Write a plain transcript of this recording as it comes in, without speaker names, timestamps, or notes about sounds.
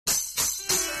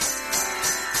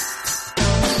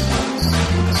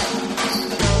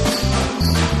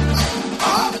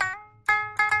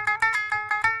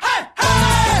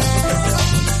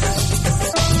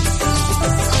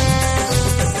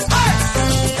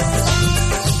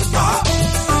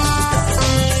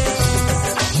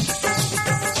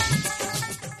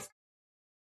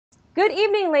Good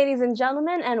evening, ladies and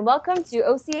gentlemen, and welcome to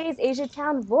OCA's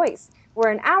Asiatown Voice. We're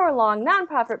an hour-long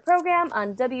nonprofit program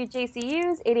on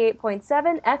WJCU's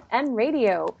 88.7 FM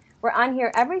radio. We're on here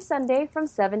every Sunday from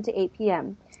 7 to 8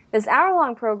 p.m. This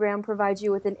hour-long program provides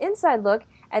you with an inside look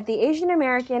at the Asian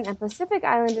American and Pacific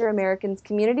Islander Americans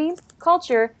community,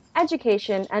 culture,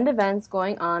 education, and events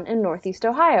going on in Northeast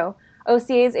Ohio.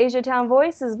 OCA's Asiatown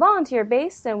Voice is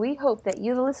volunteer-based, and we hope that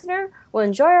you, the listener, will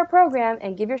enjoy our program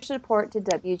and give your support to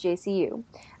WJCU.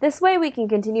 This way, we can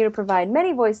continue to provide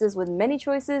many voices with many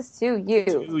choices to you.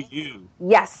 To you.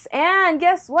 Yes, and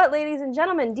guess what, ladies and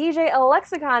gentlemen? DJ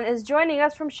Alexicon is joining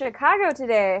us from Chicago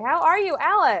today. How are you,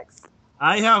 Alex?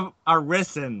 I have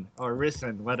arisen,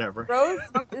 whatever. Rose?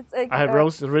 It's like, I have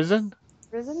risen. risen?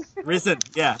 Risen,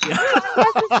 yeah. I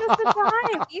guess it's just the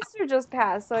time. Easter just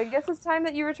passed, so I guess it's time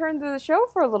that you return to the show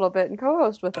for a little bit and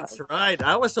co-host with us. That's right.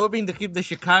 I was hoping to keep the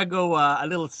Chicago a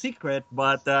little secret,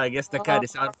 but I guess the cat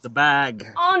is out of the bag.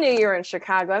 All knew you were in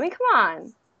Chicago. I mean, come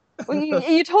on. Well,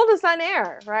 you told us on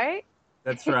air, right?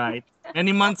 That's right.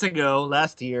 Many months ago,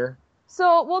 last year.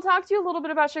 So we'll talk to you a little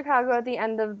bit about Chicago at the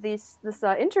end of this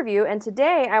interview. And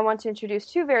today I want to introduce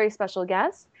two very special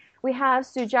guests. We have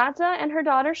Sujata and her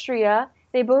daughter Shreya.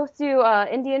 They both do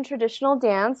Indian traditional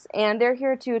dance, and they're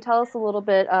here to tell us a little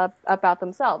bit about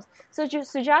themselves. So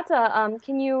Sujata,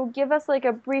 can you give us like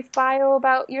a brief bio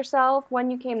about yourself,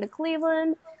 when you came to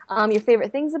Cleveland, your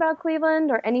favorite things about Cleveland,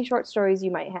 or any short stories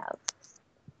you might have?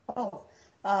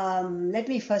 Let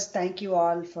me first thank you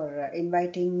all for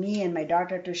inviting me and my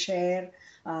daughter to share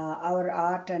our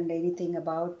art and anything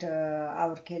about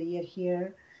our career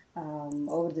here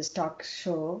over this talk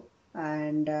show.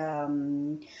 And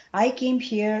I came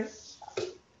here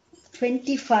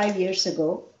 25 years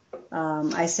ago.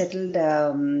 I settled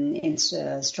I'm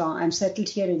settled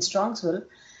here in Strongsville,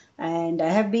 and I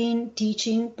have been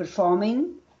teaching,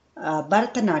 performing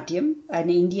Bharatanatyam, an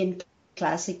Indian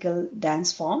classical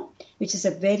dance form, which is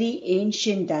a very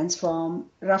ancient dance form,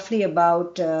 roughly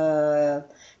about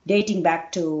dating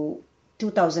back to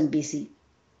 2000 BC.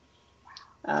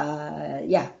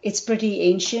 It's pretty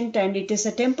ancient, and it is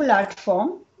a temple art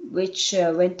form which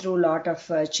went through a lot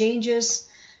of changes,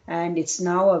 and it's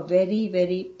now a very,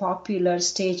 very popular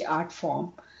stage art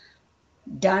form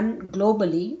done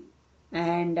globally.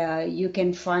 And you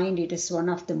can find it is one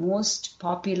of the most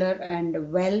popular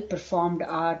and well performed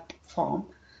art form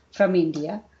from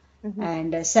India. Mm-hmm.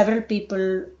 And several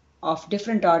people of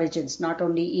different origins, not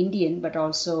only Indian but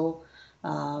also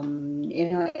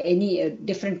any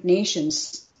different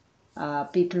nations,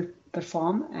 people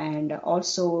perform and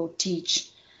also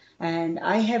teach. And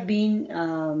I have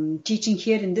been teaching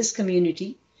here in this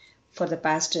community for the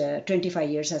past 25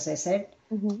 years, as I said.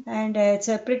 Mm-hmm. And it's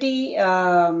a pretty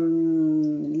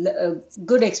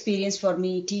good experience for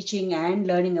me teaching and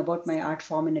learning about my art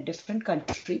form in a different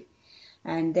country.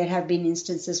 And there have been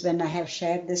instances when I have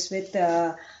shared this with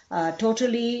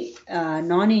totally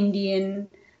non-Indian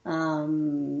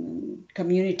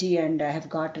community, and I have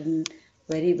gotten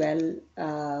very well,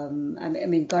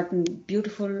 gotten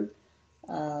beautiful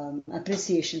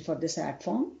appreciation for this art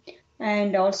form.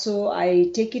 And also I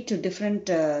take it to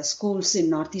different schools in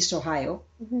Northeast Ohio.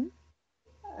 Mm-hmm.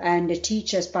 And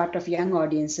teach as part of young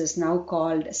audiences now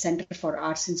called Center for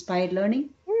Arts Inspired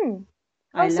Learning.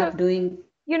 I love doing...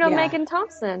 You know, Megan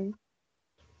Thompson.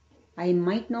 I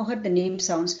might know her. The name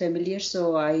sounds familiar.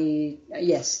 So I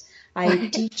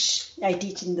teach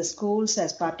in the schools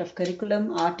as part of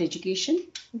curriculum, art education.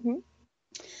 Mm-hmm.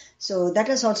 So that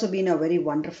has also been a very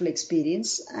wonderful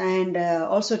experience, and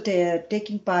also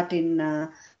taking part in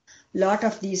a lot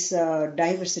of these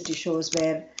diversity shows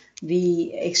where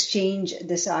we exchange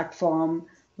this art form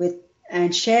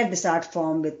and share this art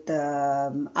form with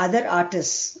other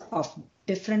artists of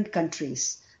different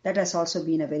countries. That has also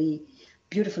been a very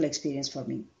beautiful experience for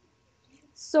me.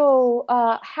 So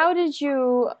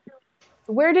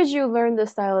where did you learn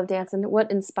this style of dance, and what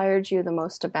inspired you the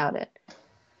most about it?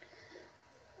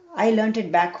 I learned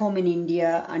it back home in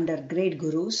India under great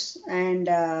gurus,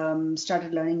 and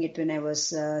started learning it when I was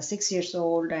 6 years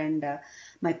old, and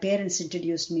my parents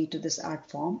introduced me to this art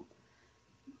form.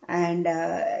 And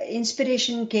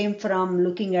inspiration came from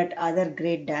looking at other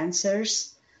great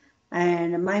dancers,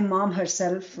 and my mom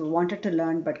herself wanted to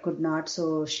learn but could not,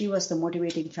 so she was the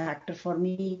motivating factor for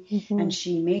me. Mm-hmm. And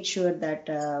she made sure that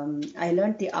I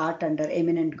learned the art under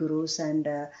eminent gurus, and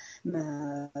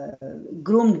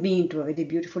groomed me into a very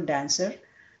beautiful dancer.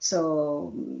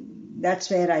 So that's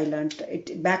where I learned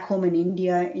it, back home in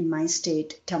India, in my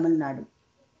state, Tamil Nadu.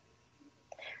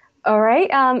 All right.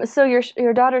 So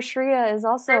your daughter Shreya is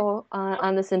also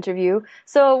on this interview.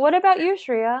 So what about you,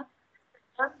 Shreya?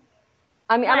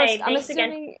 I mean, Hi, I'm thanks again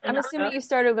assuming for the show. you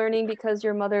started learning because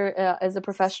your mother is a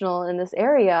professional in this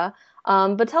area.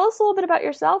 But tell us a little bit about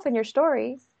yourself and your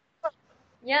story.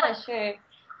 Yeah, sure.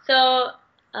 So,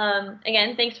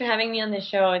 again, thanks for having me on the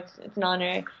show. It's an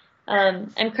honor.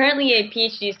 I'm currently a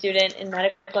PhD student in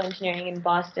medical engineering in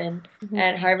Boston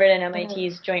at Harvard and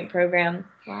MIT's joint program.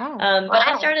 Wow. But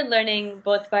I started learning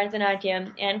both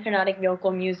Bharatanatyam and Carnatic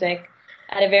vocal music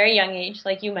at a very young age,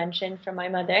 like you mentioned, from my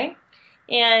mother.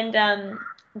 And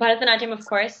Bharatanatyam, of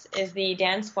course, is the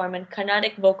dance form, and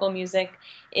Carnatic vocal music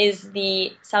is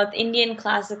the South Indian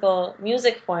classical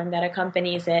music form that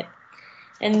accompanies it.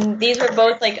 And these were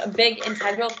both like a big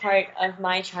integral part of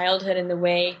my childhood in the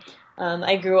way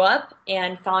I grew up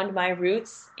and found my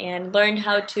roots and learned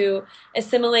how to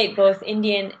assimilate both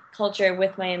Indian culture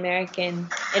with my American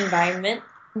environment.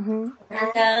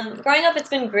 And growing up, it's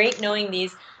been great knowing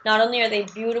these. Not only are they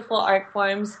beautiful art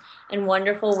forms and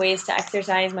wonderful ways to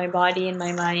exercise my body and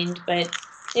my mind, but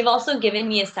they've also given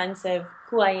me a sense of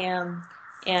who I am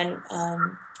and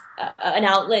an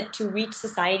outlet to reach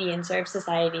society and serve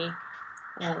society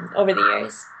over the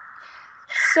years.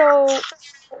 So,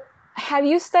 have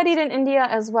you studied in India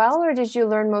as well, or did you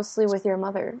learn mostly with your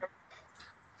mother?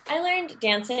 I learned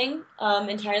dancing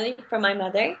entirely from my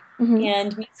mother,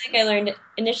 and music I learned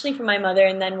initially from my mother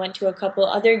and then went to a couple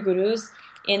other gurus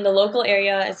in the local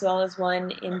area as well as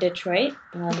one in Detroit.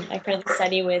 I currently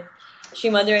study with Shri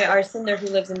Madhuri Arsinder, who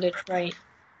lives in Detroit.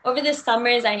 Over the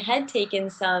summers, I had taken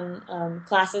some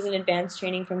classes in advanced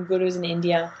training from gurus in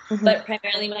India, but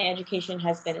primarily my education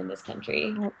has been in this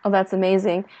country. Oh, that's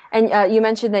amazing. And you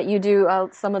mentioned that you do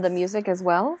some of the music as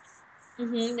well?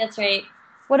 That's right.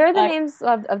 What are the names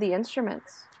of the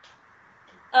instruments?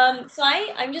 So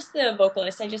I'm just the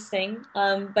vocalist. I just sing.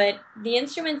 But the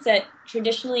instruments that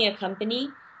traditionally accompany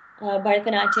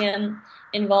Bharatanatyam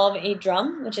involve a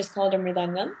drum, which is called a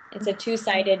mridangam. It's a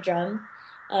two-sided drum.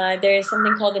 There is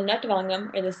something called the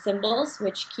nattavangam, or the cymbals,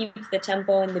 which keep the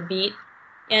tempo and the beat.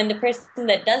 And the person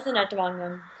that does the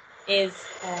nattavangam is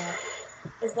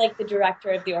like the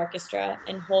director of the orchestra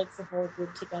and holds the whole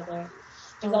group together.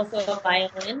 There's also a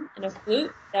violin and a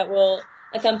flute that will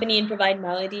accompany and provide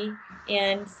melody,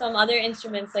 and some other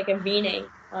instruments like a veena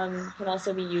can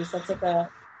also be used.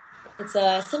 It's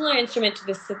a similar instrument to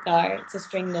the sitar. It's a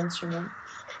stringed instrument.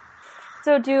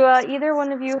 So do either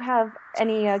one of you have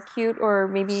any cute or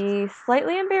maybe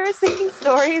slightly embarrassing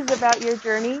stories about your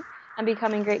journey and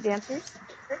becoming great dancers?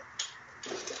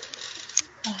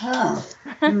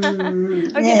 Okay,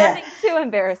 nothing too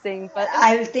embarrassing, but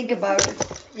I'll think about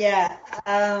it. Yeah,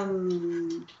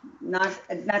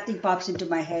 nothing pops into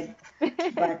my head,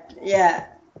 but yeah.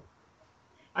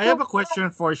 I have a question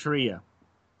for Shreya.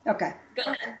 Okay. Go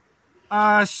ahead.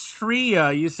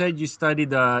 Shreya, you said you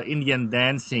studied Indian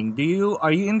dancing.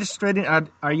 Are you interested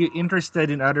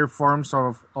in other forms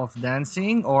of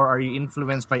dancing, or are you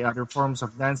influenced by other forms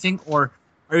of dancing, or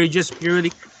are you just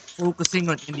purely focusing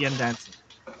on Indian dancing?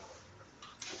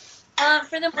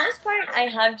 For the most part, I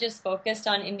have just focused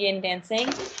on Indian dancing.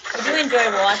 I do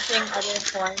enjoy watching other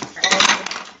forms of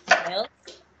styles,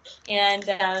 and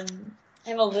I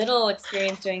have a little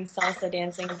experience doing salsa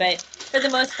dancing, but for the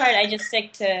most part, I just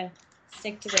stick to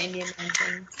the Indian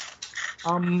dancing.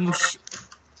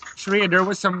 Shreya,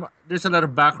 there's a lot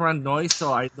of background noise,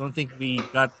 so I don't think we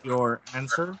got your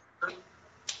answer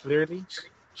clearly.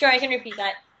 Sure, I can repeat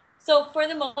that. So for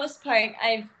the most part,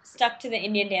 I've stuck to the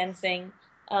Indian dancing,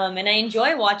 and I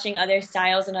enjoy watching other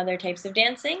styles and other types of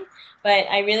dancing, but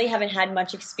I really haven't had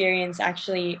much experience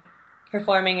actually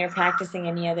performing or practicing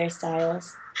any other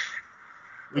styles.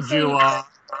 Would you,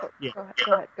 yeah.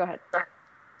 Go ahead.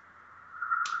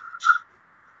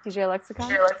 DJ Lexicon?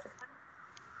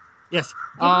 Yes.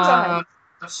 Go ahead.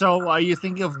 So are you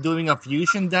thinking of doing a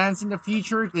fusion dance in the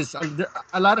future? Because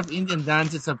a lot of Indian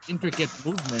dances have intricate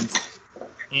movements.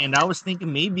 And I was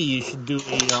thinking maybe you should do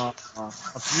a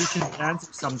fusion dance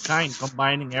of some kind,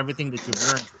 combining everything that you've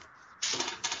learned.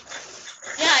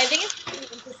 Yeah, I think it's an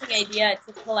interesting idea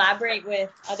to collaborate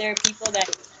with other people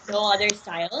that know other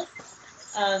styles.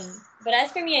 But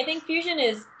as for me, I think fusion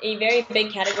is a very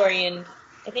big category, and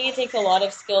I think it takes a lot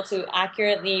of skill to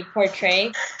accurately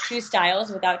portray two styles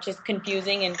without just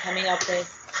confusing and coming up with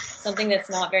something that's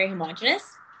not very homogenous.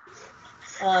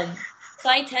 So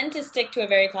I tend to stick to a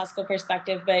very classical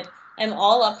perspective, but I'm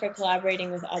all up for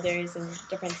collaborating with others in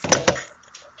different styles.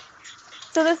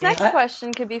 So this next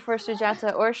question could be for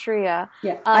Sujata or Shreya.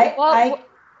 Yeah,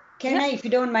 if you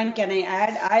don't mind, can I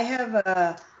add? I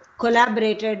have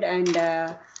collaborated and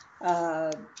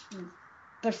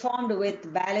performed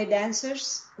with ballet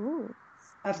dancers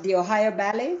of the Ohio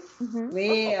Ballet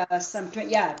way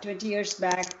 20 years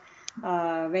back.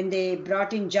 when they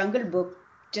brought in Jungle Book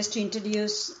just to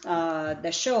introduce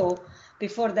the show.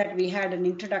 Before that, we had an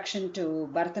introduction to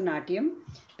Bharatanatyam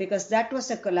because that was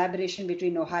a collaboration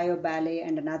between Ohio Ballet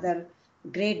and another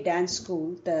great dance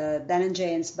school, the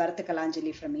Dhananjayans Bharata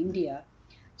Kalanjali from India.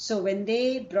 So when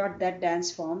they brought that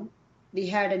dance form, we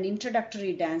had an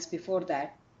introductory dance before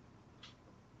that.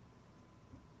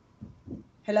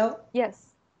 Hello? Yes.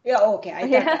 Yeah, okay. I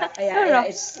thought,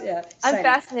 it's I'm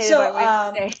fascinated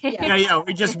by what you say. Yeah,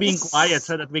 we're just being quiet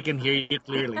so that we can hear you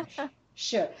clearly.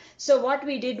 Sure. So what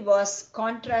we did was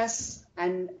contrasts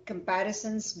and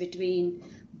comparisons between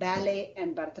ballet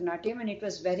and Bharatanatyam, and it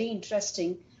was very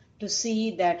interesting to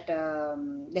see that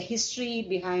the history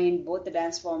behind both the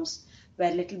dance forms were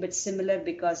a little bit similar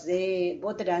because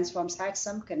both the dance forms had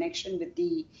some connection with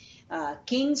the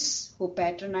kings who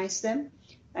patronized them,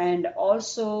 and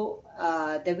also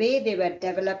the way they were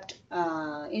developed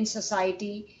in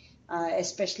society,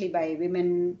 especially by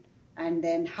women, and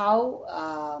then how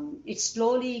it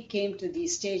slowly came to the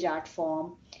stage art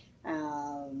form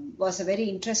was a very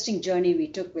interesting journey we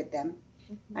took with them.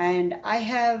 Mm-hmm. And I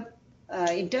have,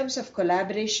 in terms of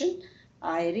collaboration,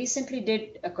 I recently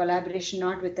did a collaboration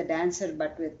not with a dancer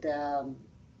but with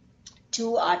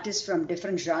two artists from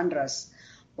different genres.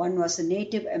 One was a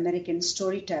Native American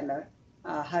storyteller.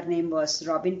 Her name was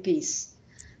Robin Peace.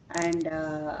 And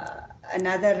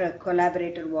another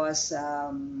collaborator was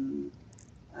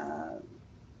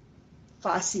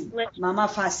Fasi, Mama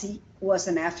Fasi, who was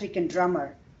an African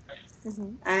drummer.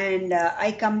 Mm-hmm. And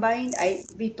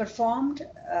we performed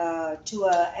to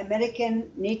a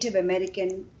Native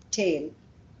American tale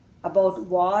about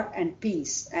war and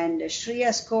peace. And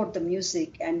Shreya scored the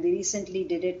music, and we recently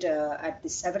did it at the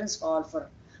Severance Hall for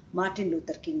Martin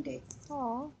Luther King Day.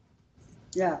 Aww.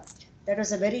 Yeah, that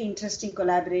was a very interesting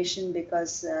collaboration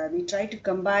because we tried to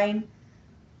combine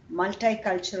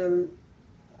multicultural,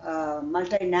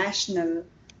 multinational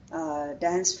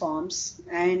dance forms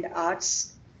and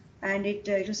arts, and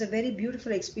it was a very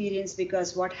beautiful experience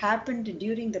because what happened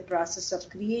during the process of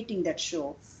creating that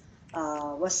show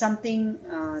was something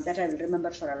that I will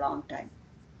remember for a long time.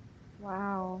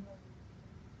 Wow.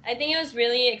 I think it was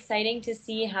really exciting to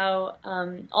see how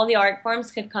all the art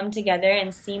forms could come together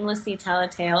and seamlessly tell a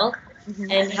tale,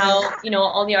 mm-hmm. and how,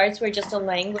 all the arts were just a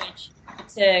language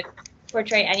to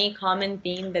portray any common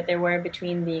theme that there were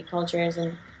between the cultures,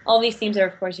 and all these themes are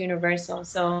of course universal.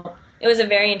 So it was a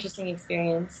very interesting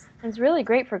experience. It's really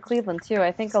great for Cleveland too.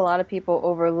 I think a lot of people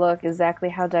overlook exactly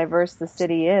how diverse the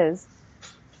city is.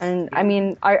 And I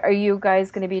mean, are you guys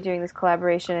going to be doing this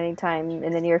collaboration anytime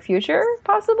in the near future,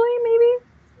 possibly, maybe?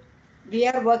 We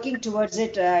are working towards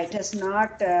it. It has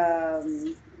not,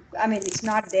 it's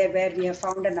not there where we have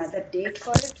found another date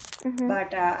for it. Mm-hmm.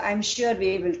 But I'm sure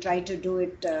we will try to do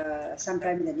it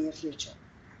sometime in the near future.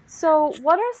 So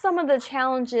what are some of the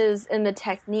challenges in the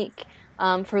technique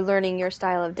for learning your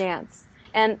style of dance?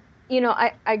 And,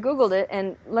 I Googled it,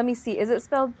 and let me see. Is it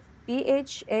spelled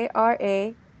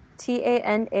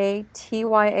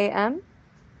Bharatanatyam?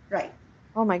 Right.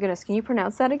 Oh, my goodness. Can you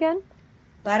pronounce that again?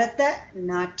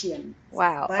 Bharatanatyam.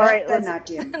 Wow.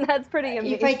 Bharatanatyam. Right, that's pretty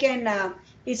amazing. If I can,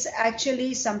 it's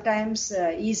actually sometimes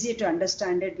easier to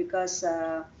understand it because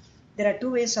there are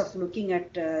two ways of looking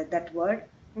at that word.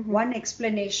 Mm-hmm. One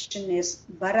explanation is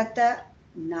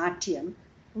Bharatanatyam.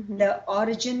 Mm-hmm. The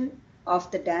origin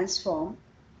of the dance form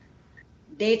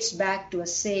dates back to a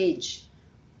sage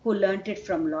who learnt it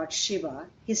from Lord Shiva.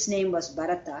 His name was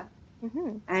Bharata.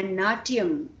 Mm-hmm. And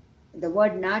Natyam, the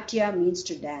word Natya means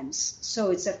to dance.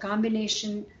 So it's a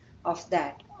combination of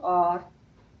that. Or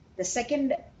the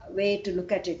second way to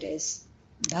look at it is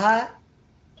Bharata.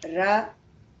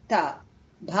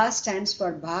 Bha stands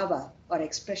for bhava or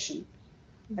expression.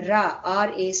 Ra,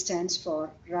 R-A stands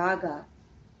for raga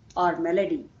or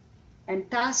melody. And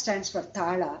Ta stands for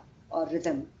thala or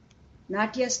rhythm.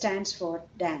 Natya stands for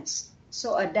dance.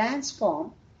 So a dance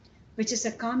form which is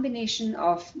a combination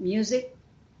of music,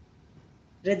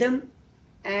 rhythm,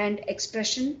 and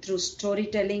expression through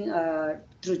storytelling,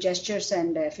 through gestures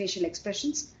and facial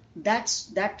expressions. That's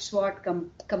what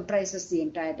comprises the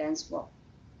entire dance form.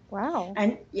 Wow.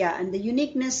 And the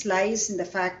uniqueness lies in the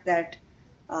fact that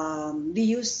we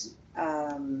use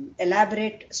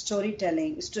elaborate gestures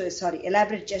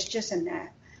and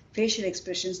facial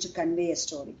expressions to convey a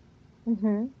story.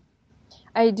 Mm-hmm.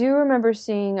 I do remember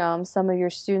seeing some of your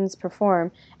students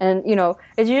perform, and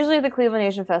it's usually the Cleveland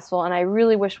Asian Festival, and I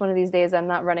really wish one of these days I'm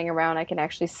not running around, I can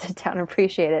actually sit down and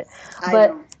appreciate it.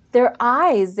 But their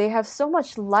eyes, they have so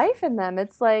much life in them.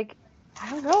 It's like, I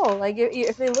don't know, like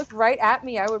if they looked right at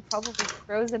me, I would probably be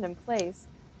frozen in place.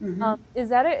 Mhm. Is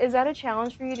that a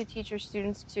challenge for you to teach your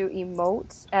students to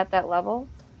emote at that level?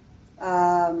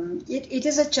 It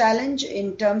is a challenge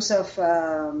in terms of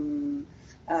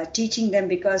teaching them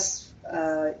because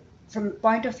from the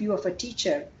point of view of a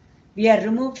teacher, we are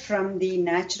removed from the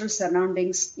natural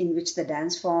surroundings in which the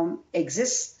dance form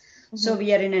exists. So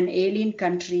we are in an alien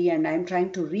country, and I'm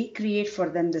trying to recreate for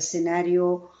them the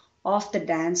scenario of the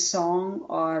dance song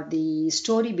or the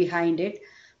story behind it,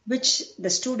 which the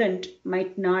student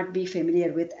might not be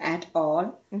familiar with at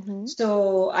all.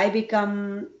 So I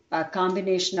become a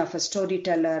combination of a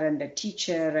storyteller and a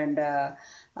teacher and a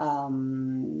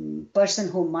person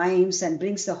who mimes and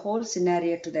brings the whole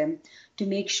scenario to them to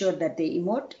make sure that they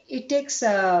emote. It takes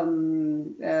a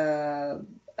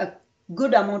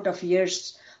good amount of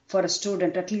years for a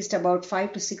student, at least about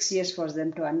 5 to 6 years for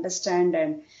them to understand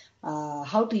and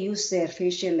how to use their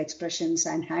facial expressions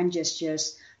and hand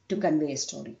gestures to convey a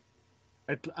story.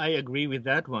 I agree with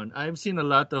that one. I've seen a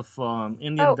lot of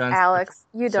Indian Oh, dance Alex,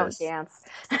 you don't performances. dance.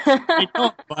 I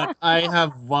know, but I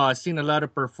have seen a lot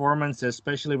of performances,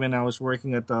 especially when I was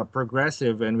working at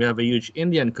Progressive, and we have a huge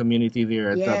Indian community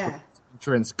there at the Yeah.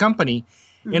 insurance company.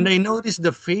 And I noticed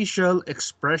the facial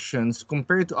expressions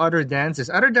compared to other dances.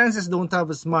 Other dances don't have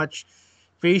as much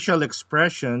facial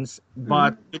expressions,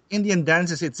 but in Indian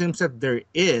dances, it seems that there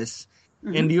is.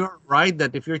 And you're right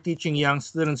that if you're teaching young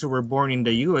students who were born in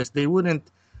the US, they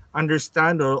wouldn't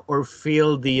understand or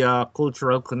feel the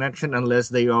cultural connection unless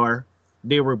they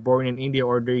were born in India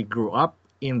or they grew up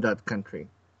in that country.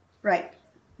 Right.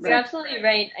 You're Right. absolutely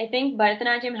right. I think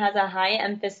Bharatanatyam has a high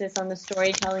emphasis on the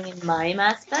storytelling and mime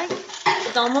aspect.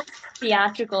 It's almost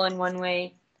theatrical in one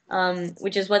way,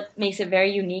 which is what makes it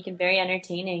very unique and very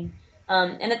entertaining.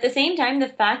 And at the same time, the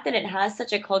fact that it has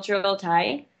such a cultural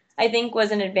tie, I think, was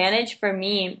an advantage for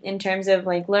me in terms of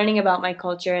like learning about my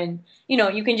culture. And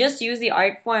you can just use the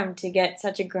art form to get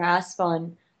such a grasp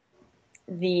on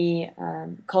the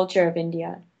culture of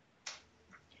India.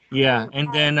 Yeah,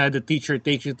 and then the teacher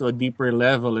takes you to a deeper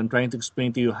level and trying to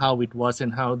explain to you how it was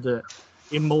and how the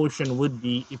emotion would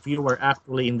be if you were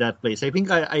actually in that place. I think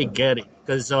I get it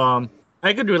because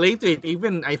I could relate to it.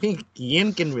 Even I think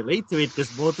Yin can relate to it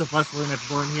because both of us were not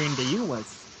born here in the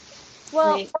U.S.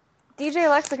 Well, Right. DJ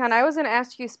Lexicon, I was going to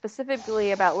ask you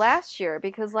specifically about last year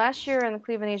because last year in the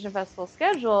Cleveland Asian Festival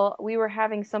schedule, we were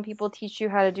having some people teach you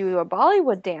how to do a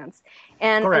Bollywood dance.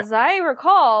 And Correct. as I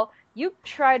recall, you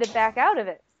tried to back out of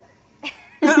it.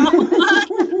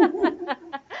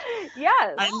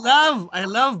 Yes. I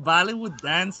love Bollywood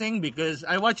dancing because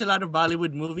I watch a lot of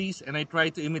Bollywood movies and I try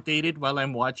to imitate it while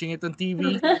I'm watching it on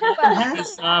TV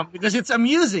because it's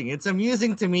amusing. It's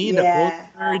amusing to me the Yeah.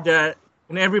 culture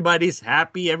and everybody's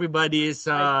happy. Everybody is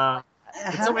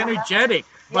it's so energetic,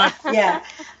 but Yeah.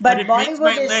 but But it makes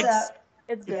my Bollywood is, legs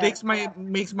It's it good.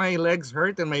 makes my legs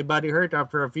hurt and my body hurt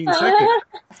after a few seconds.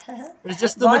 There's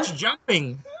just too much Bol-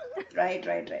 jumping.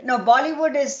 right. No,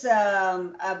 Bollywood is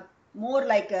more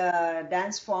like a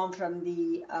dance form from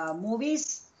the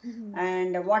movies.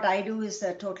 And what I do is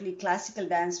a totally classical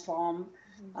dance form.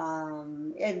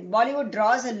 And Bollywood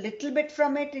draws a little bit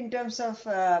from it in terms of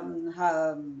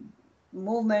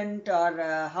movement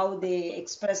or how they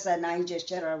express an eye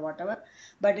gesture or whatever.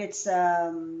 But it's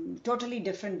totally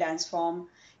different dance form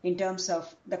in terms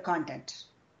of the content.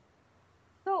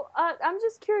 So, I'm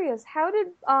just curious, how did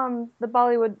the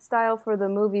Bollywood style for the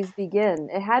movies begin?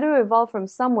 It had to evolve from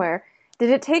somewhere. Did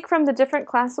it take from the different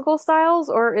classical styles,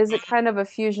 or is it kind of a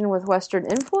fusion with Western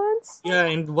influence? Yeah,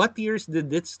 and what years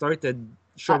did it started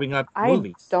I, showing up in I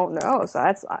movies? don't know. So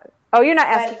that's. Oh, you're not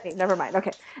Well, asking me. Never mind.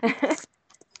 Okay.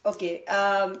 okay,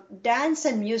 dance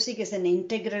and music is an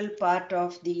integral part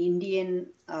of the Indian,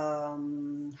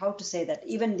 how to say that,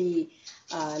 even the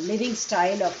living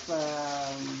style of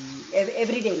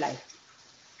everyday life.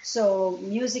 So,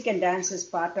 music and dance is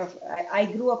part of, I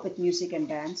grew up with music and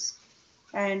dance.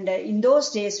 And in those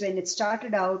days, when it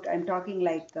started out, I'm talking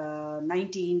like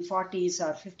 1940s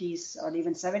or 50s or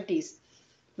even 70s,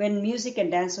 when music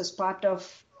and dance was part of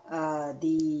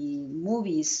the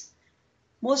movies,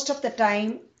 most of the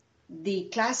time, the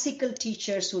classical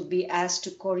teachers would be asked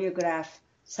to choreograph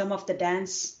some of the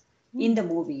dance in the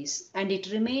movies, and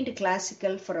it remained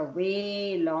classical for a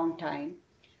way long time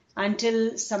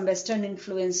until some Western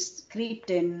influence creeped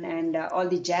in and all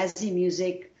the jazzy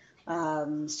music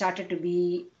started to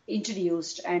be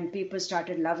introduced, and people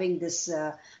started loving this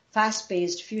fast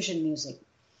paced fusion music.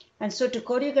 And so, to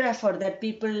choreograph for that,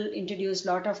 people introduce a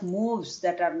lot of moves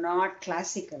that are not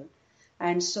classical.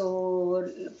 And so,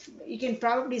 you can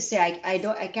probably say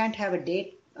I can't have a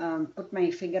date, put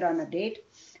my finger on a date,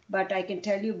 but I can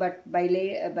tell you. But by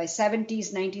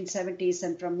 70s, 1970s,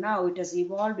 and from now, it has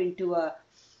evolved into a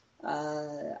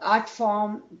art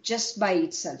form just by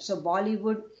itself. So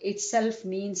Bollywood itself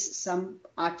means some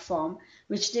art form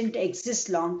which didn't exist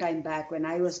long time back when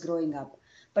I was growing up.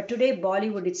 But today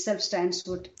Bollywood itself stands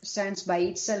by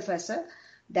itself as a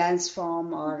dance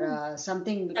form or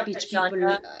something which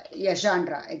people,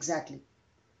 genre, exactly.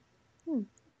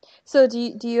 So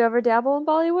do you ever dabble in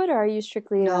Bollywood, or are you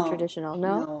strictly traditional?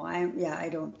 No, I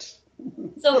don't.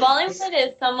 So Bollywood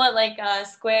is somewhat like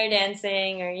square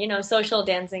dancing or, social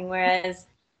dancing, whereas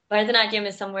Bharatanatyam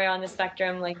is somewhere on the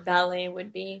spectrum like ballet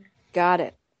would be. Got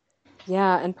it.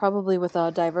 Yeah, and probably with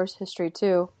a diverse history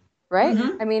too, right?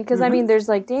 Mm-hmm. I mean, because there's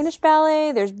like Danish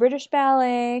ballet, there's British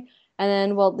ballet, and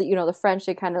then the French,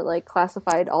 they kind of like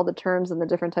classified all the terms and the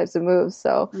different types of moves.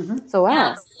 So wow. Yeah,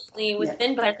 absolutely.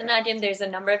 Within Bharatanatyam, there's a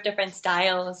number of different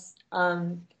styles,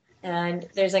 and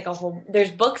there's like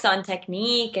there's books on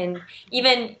technique, and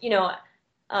even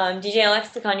DJ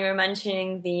Lexicon, you were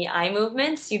mentioning the eye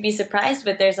movements. You'd be surprised,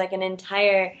 but there's like an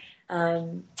entire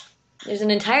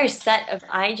set of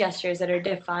eye gestures that are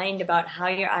defined about how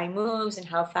your eye moves and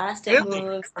how fast it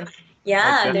moves. And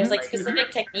there's like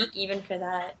specific technique even for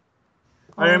that.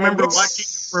 I remember watching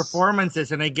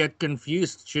performances and I get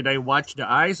confused. Should I watch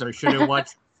the eyes or should I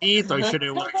watch the feet or should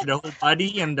I watch the whole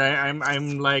body? And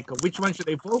I'm like, which one should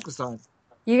I focus on?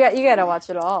 You got to watch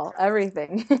it all,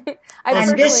 everything. I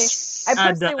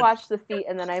personally watch the feet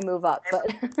and then I move up,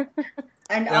 but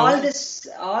and all this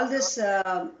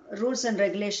rules and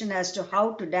regulation as to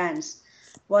how to dance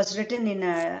was written in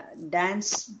a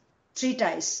dance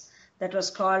treatise that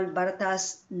was called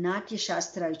Bharata's Natya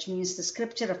Shastra, which means the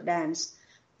scripture of dance,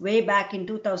 way back in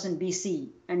 2000 BC,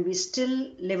 and we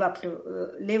still live up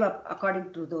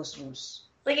according to those rules.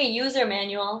 Like a user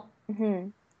manual. Mm-hmm.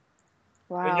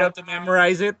 Wow. And you have to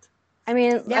memorize it. I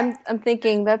mean, I'm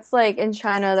thinking that's like in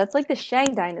China, that's like the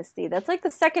Shang dynasty. That's like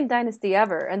the second dynasty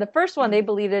ever. And the first one they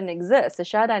believed didn't exist. The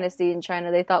Xia dynasty in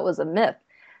China they thought was a myth.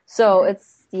 So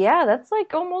that's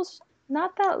like almost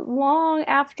not that long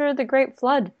after the Great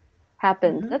Flood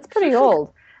happened. That's pretty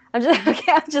old. I'm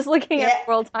just looking at the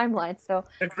world timeline. So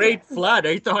the Great Flood.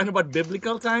 Are you talking about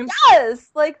biblical times?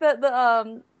 Yes, like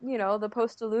the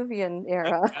post-Diluvian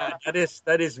era.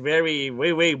 That is very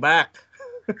way back.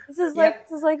 This is like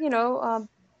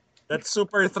that's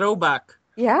super throwback.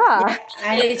 Yeah.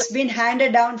 And it's been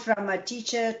handed down from a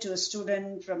teacher to a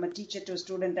student,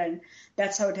 and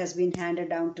that's how it has been handed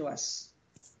down to us.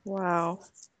 Wow.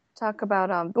 Talk about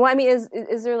well, I mean,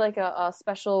 is there like a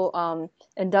special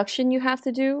induction you have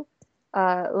to do?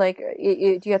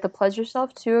 Do you have to pledge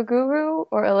yourself to a guru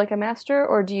or like a master,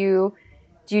 or do you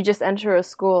just enter a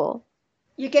school?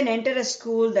 You can enter a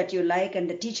school that you like, and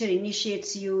the teacher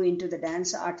initiates you into the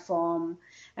dance art form,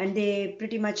 and they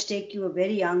pretty much take you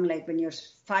very young, like when you're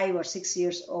 5 or 6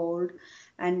 years old,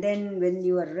 and then when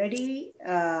you are ready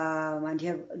and you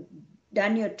have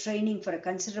done your training for a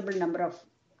considerable number of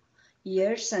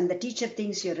years, and the teacher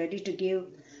thinks you're ready to give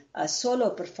a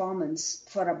solo performance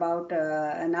for about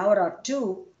an hour or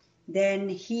two, then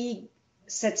he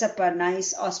sets up a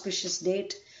nice auspicious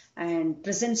date and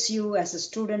presents you as a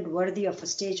student worthy of a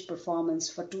stage performance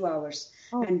for 2 hours.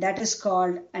 Oh. And that is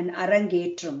called an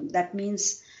arangetram. That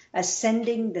means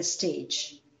ascending the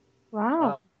stage.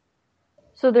 Wow.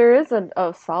 So there is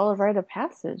a solid rite of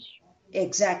passage.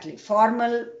 Exactly.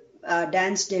 Formal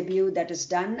dance debut that is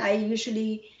done. I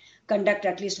usually conduct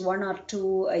at least 1 or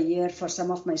 2 a year for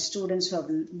some of my students who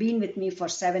have been with me for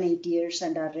 7-8 years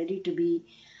and are ready to be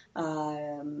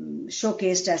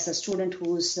showcased as a student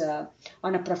who's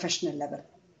on a professional level.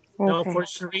 Okay. Now, for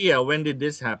Shreya, when did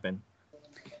this happen?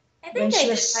 I think I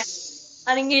did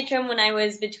Arangetram when I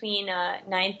was between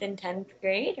 9th and 10th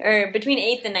grade, or between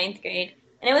 8th and 9th grade,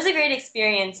 and it was a great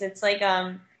experience. It's like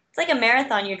a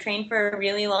marathon. You train for a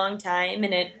really long time,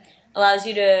 and it allows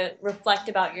you to reflect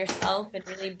about yourself and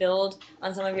really build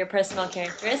on some of your personal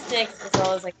characteristics, as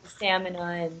well as like the stamina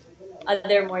and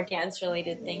other more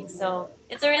dance-related things. So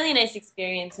it's a really nice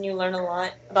experience, and you learn a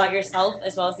lot about yourself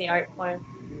as well as the art form.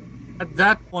 At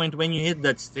that point, when you hit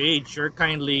that stage, you're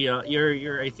kindly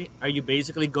I think, are you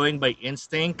basically going by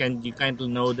instinct and you kind of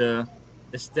know the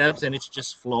steps and it's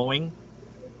just flowing?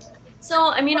 So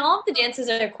I mean, all of the dances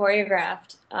are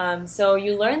choreographed, so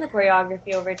you learn the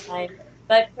choreography over time.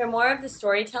 But for more of the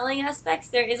storytelling aspects,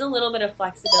 there is a little bit of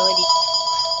flexibility.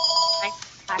 I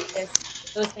practice.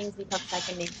 Those things become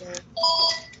second nature.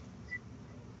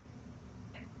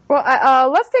 Well,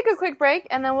 let's take a quick break,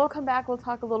 and then we'll come back. We'll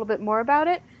talk a little bit more about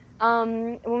it.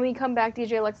 When we come back,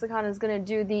 DJ Lexicon is going to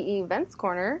do the events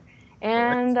corner,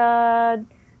 and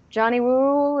Johnny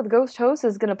Woo, the ghost host,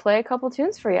 is going to play a couple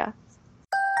tunes for you.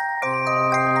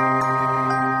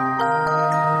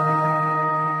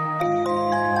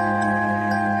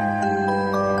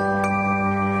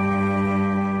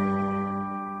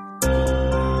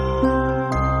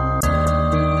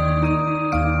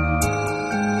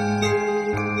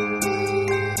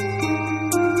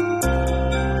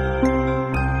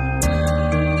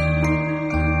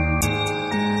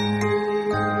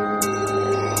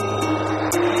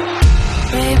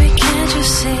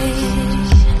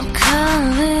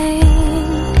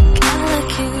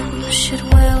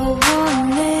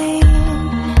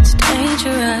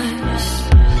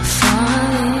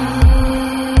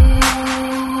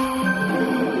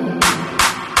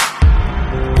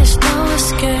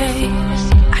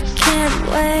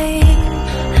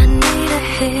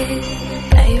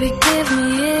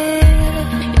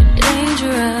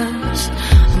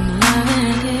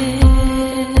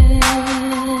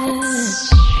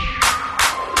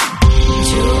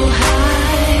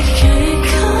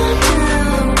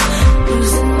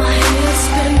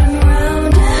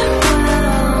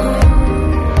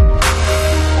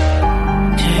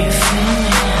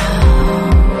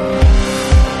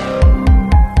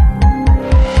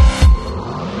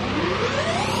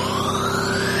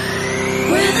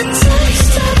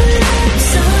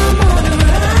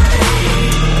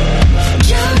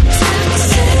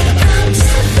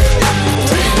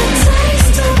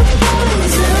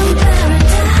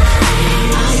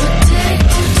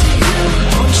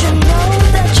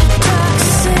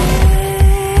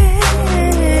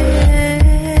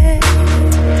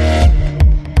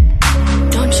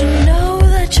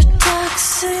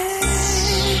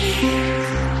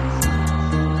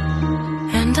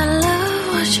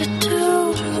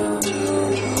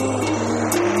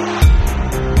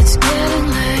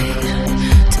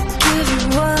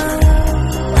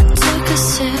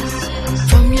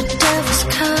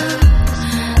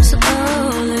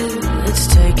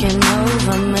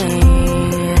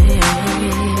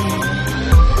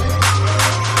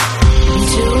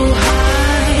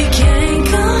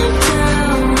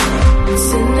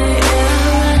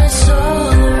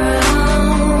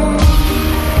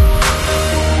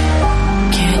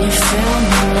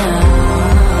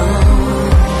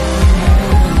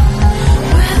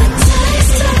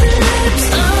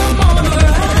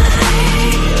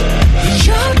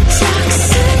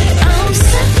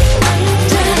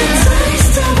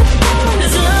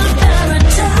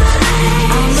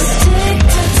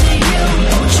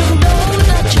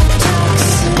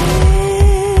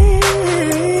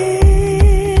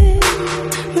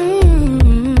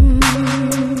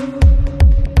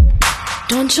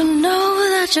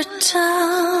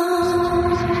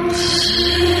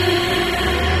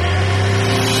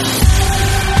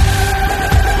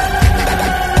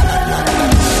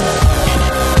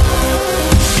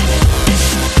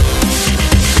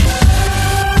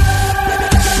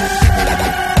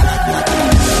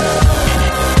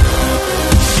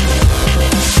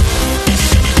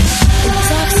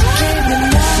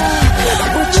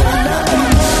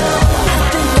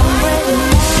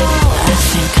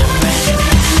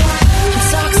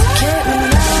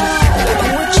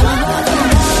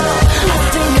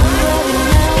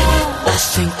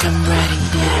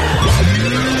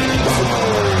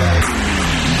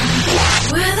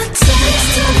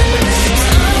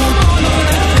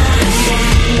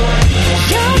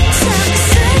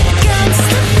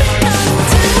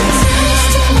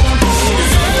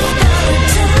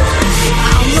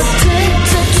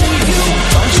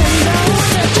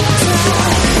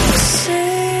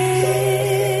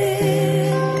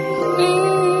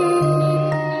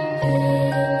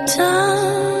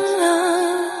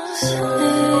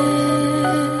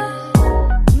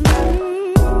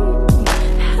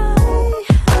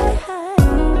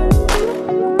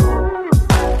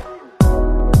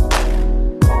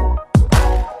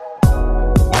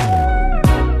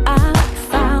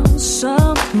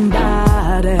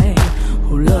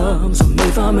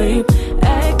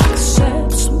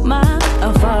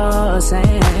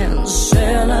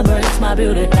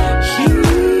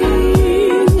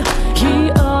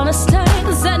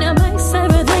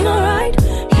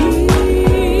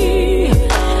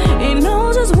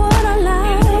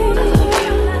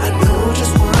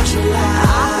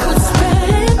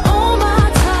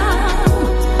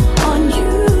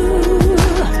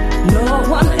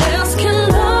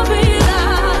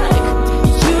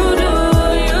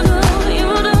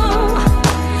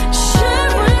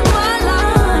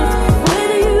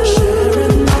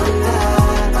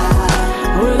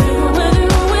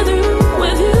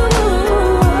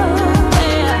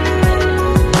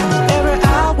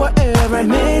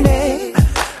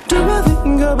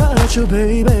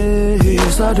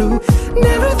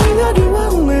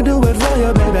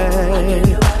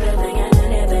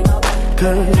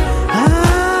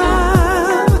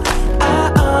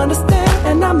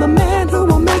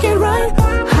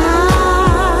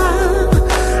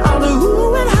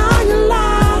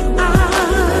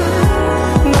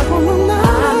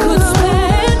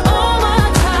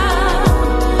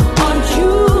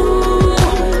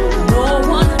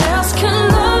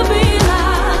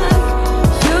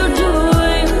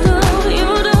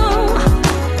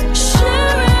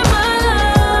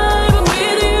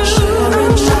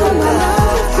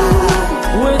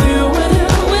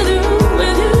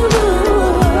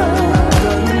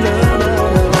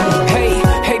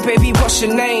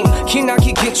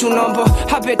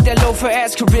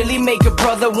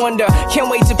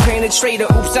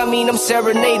 I'm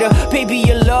serenader. Baby,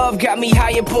 your love got me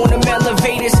high up on them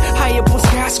elevators, high up on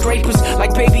skyscrapers.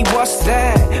 Like, baby, what's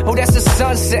that? Oh, that's the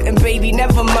sun setting, baby,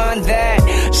 never mind that.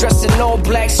 Dressed in all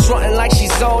black, strutting like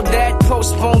she's all that.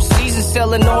 Postponed season,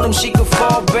 selling on them, she could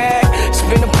fall back. It's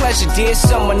been a pleasure, dear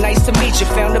summer, nice to meet you.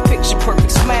 Found a picture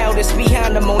perfect smile that's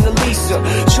behind the Mona Lisa.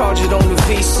 Charge it on the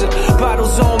Visa,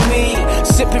 bottles on me,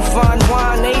 sipping fine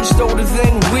wine, aged older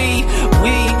than we.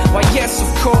 Why yes, of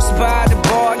course, by the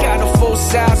bar, got a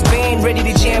full-size band ready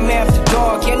to jam after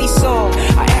dark. Any song,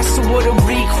 I asked her what her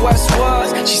request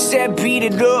was. She said beat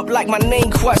it up like my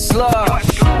name Questlove.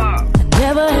 I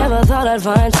never ever thought I'd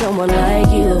find someone like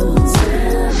you.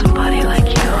 Somebody like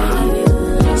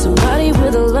you. Somebody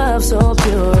with a love so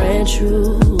pure and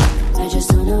true. I just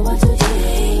don't know what to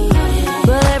do.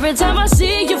 But every time I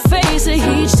see your face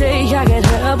each day, I can't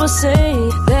help but say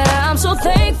that I'm so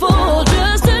thankful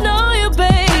just to know you,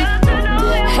 babe.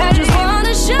 I just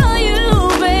wanna show you,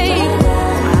 babe.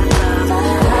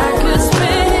 I could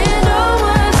spend all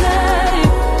my time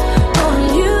on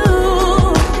you.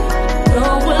 No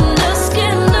one else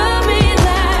can love me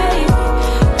like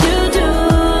you do.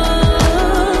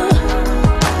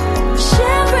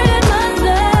 Sharing my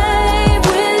life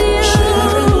with you.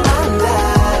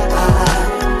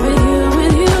 With you,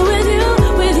 with you, with you,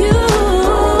 with you.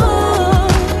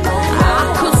 I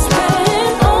could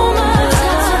spend all my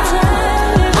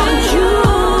time on you.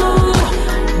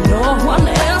 No one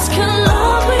else can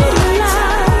love me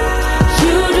like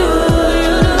you do,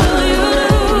 you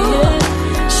do.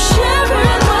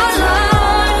 Sharing my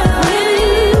life with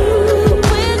you,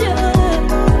 with you,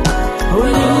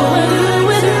 with you,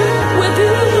 with you, with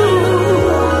you, with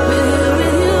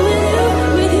you,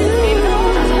 with you.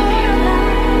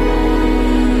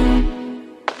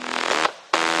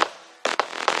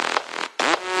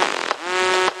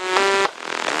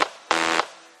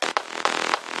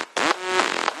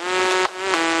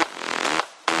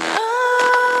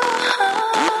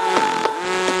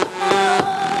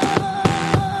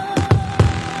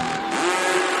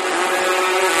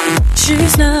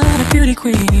 She's not a beauty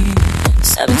queen,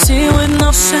 17 with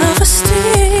no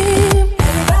self-esteem.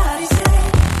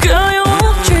 Girl, you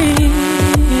won't dream.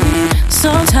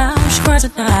 Sometimes she cries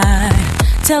at night,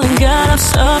 telling God I'm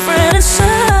suffering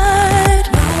inside.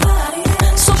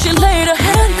 So she laid her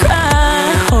head and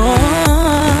cried.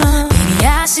 Oh, baby,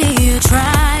 I see you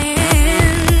trying,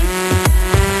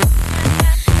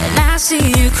 and I see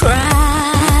you crying.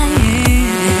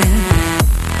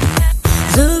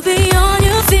 Look beyond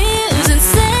your fears and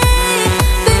say,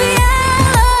 baby, I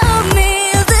love me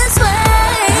this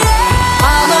way.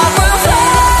 I'm not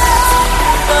perfect,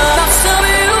 but I'm still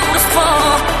beautiful.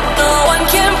 No one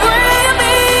can bring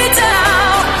me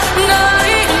down, not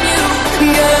even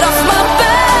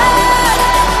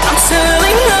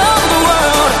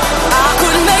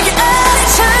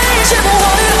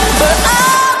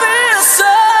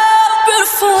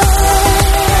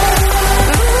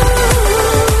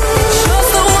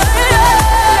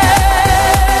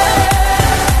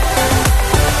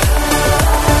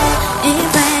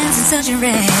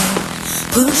surgery.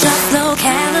 Push up low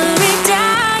calorie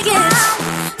diet.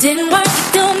 Didn't work,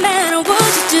 it don't matter what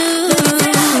you do.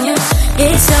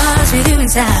 It starts with you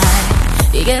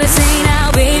inside. You gotta say now,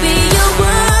 baby, you're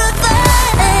worth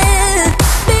it.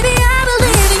 Baby, I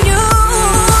believe in you.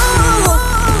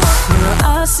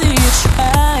 I see you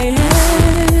trying.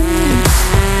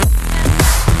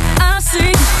 I see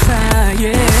you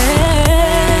crying.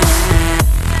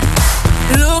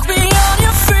 Look beyond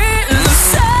your fear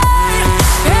inside.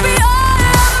 Baby, all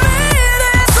of me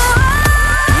is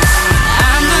alive.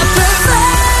 I'm not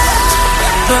perfect,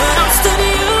 but I'm still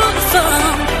beautiful.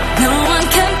 No one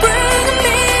can bring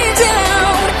me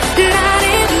down, not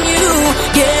even you.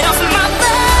 Get off my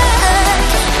back.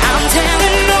 I'm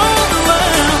telling all the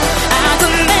world I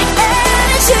could make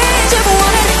any change I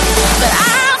wanted, but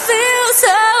I feel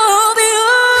so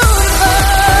beautiful,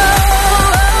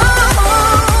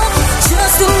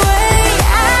 just the way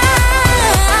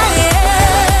I am.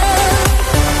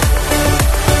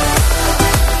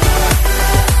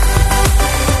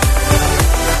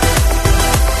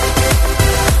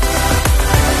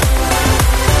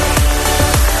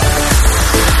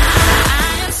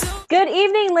 Good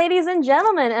evening, ladies and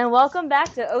gentlemen, and welcome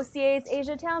back to OCA's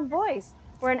Asia Town Voice.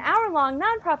 We're an hour-long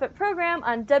nonprofit program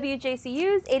on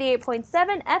WJCU's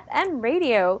 88.7 FM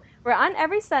radio. We're on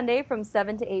every Sunday from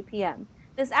 7 to 8 p.m.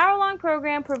 This hour-long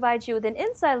program provides you with an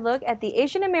inside look at the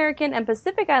Asian American and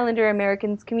Pacific Islander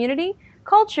Americans community,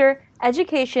 culture,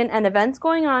 education, and events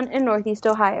going on in Northeast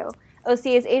Ohio.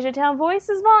 OCA's Asia Town Voice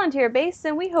is volunteer-based,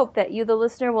 and we hope that you, the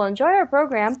listener, will enjoy our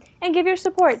program and give your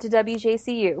support to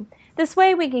WJCU. This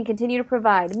way, we can continue to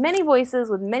provide many voices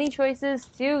with many choices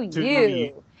to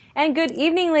you. And good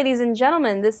evening, ladies and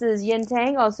gentlemen. This is Yin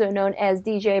Tang, also known as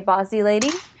DJ Bossy Lady.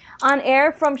 On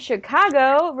air from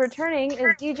Chicago, returning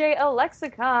is DJ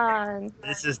Alexicon.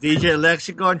 This is DJ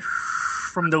Lexicon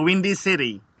from the Windy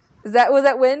City. Was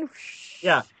that Win?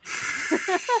 Yeah.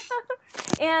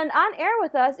 And on air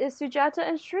with us is Sujata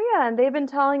and Shreya, and they've been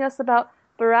telling us about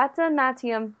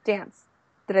Bharatanatyam dance.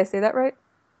 Did I say that right?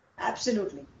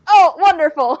 Absolutely. Oh,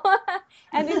 wonderful.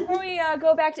 And before we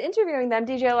go back to interviewing them,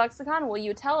 DJ Lexicon, will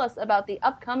you tell us about the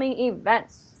upcoming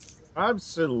events?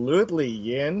 Absolutely,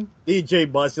 Yin.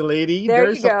 DJ Bossy Lady. There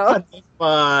you go.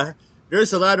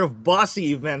 There's a lot of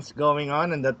bossy events going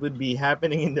on, and that would be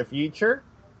happening in the future.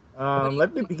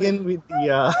 Let me begin with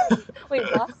the... Wait,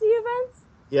 bossy events?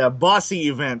 Yeah, bossy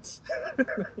events.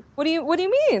 What do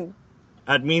you mean?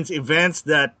 That means events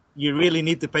that you really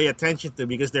need to pay attention to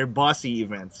because they're bossy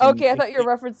events. Okay, I thought you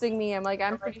were referencing me. I'm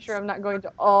pretty sure I'm not going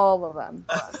to all of them.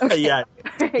 Okay. Yeah,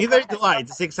 neither do I.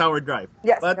 It's a 6-hour drive.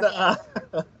 Yes. But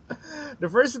the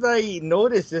first that I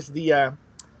noticed is the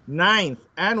 9th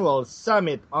Annual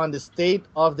Summit on the State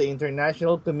of the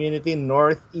International Community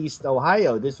Northeast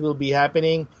Ohio. This will be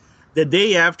happening the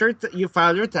day after you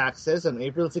file your taxes on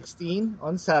April 16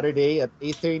 on Saturday at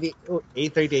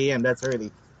 8:30 a.m. That's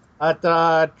early. At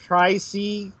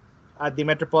Tri-C at the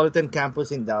Metropolitan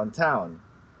Campus in downtown.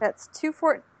 It's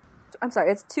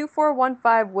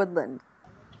 2415 Woodland.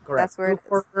 Correct. That's where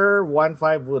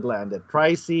 2415 Woodland at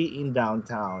Tri-C in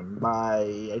downtown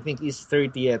by, I think, East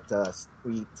 30th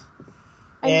Street.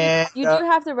 And you do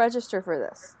have to register for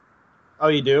this. Oh,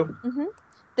 you do? Mm-hmm.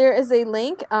 There is a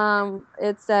link.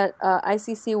 It's at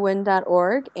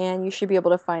iccwin.org, and you should be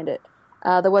able to find it.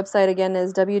 The website, again,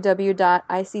 is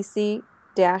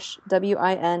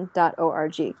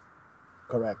www.icc-win.org.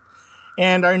 Correct.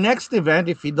 And our next event,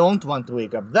 if you don't want to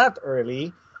wake up that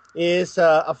early, is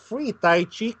a free Tai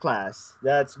Chi class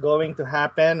that's going to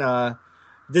happen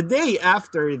the day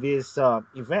after this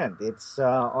event. It's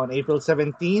on April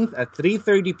 17th at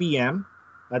 3:30 p.m.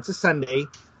 That's a Sunday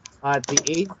at the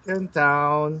Asian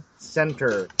Town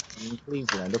Center in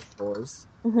Cleveland, of course.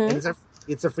 Mm-hmm. And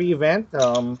it's a free event.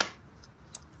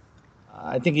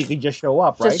 I think you can just show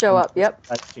up, right? Just show up, yep.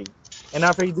 Tai Chi. And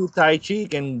after you do Tai Chi, you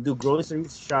can do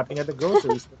groceries, shopping at the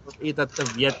groceries, or eat at the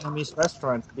Vietnamese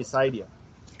restaurant beside you.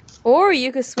 Or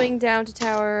you could swing down to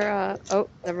Tower...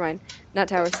 never mind. Not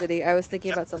Tower City. I was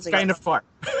thinking about something It's kind else. of far.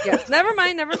 Yes, never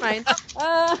mind. Or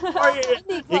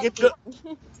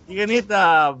you can eat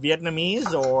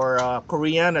Vietnamese or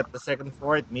Korean at the second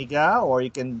floor at Miga, or you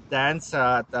can dance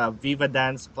at Viva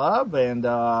Dance Club, and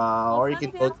or you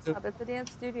can go to... It's a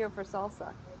dance studio for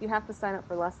salsa. You have to sign up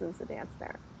for lessons to dance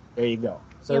there. There you go.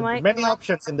 So many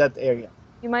options in that area.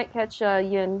 You might catch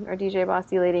Yin or DJ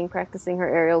Bossy Lady practicing her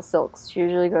aerial silks. She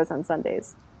usually goes on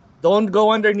Sundays. Don't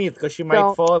go underneath because she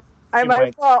might fall. I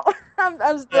might fall.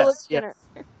 I'm still a beginner.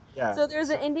 Yes. Yeah. So there's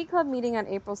an Indie Club meeting on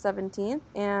April 17th,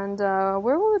 and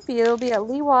where will it be? It'll be at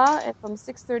Liwa from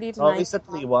 6:30 to 9. It's at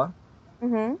Liwa.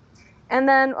 Mm-hmm. And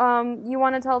then you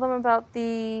want to tell them about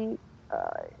the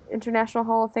International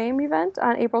Hall of Fame event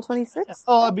on April 26th?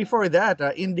 Oh, before that,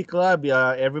 Indie Club,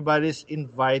 everybody's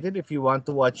invited if you want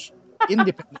to watch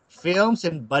independent films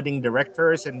and budding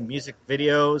directors and music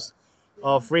videos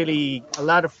of really a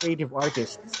lot of creative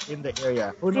artists in the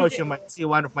area. Who knows, you might see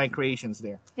one of my creations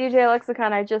there. DJ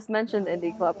Lexicon, I just mentioned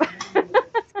Indie Club.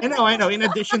 I know. In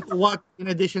addition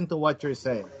to what you're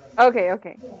saying.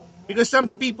 Okay. Because some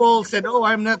people said, "Oh,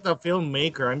 I'm not a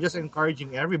filmmaker. I'm just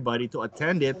encouraging everybody to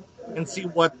attend it and see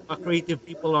what creative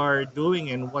people are doing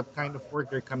and what kind of work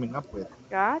they're coming up with."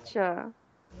 Gotcha.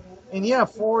 And yeah,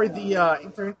 for the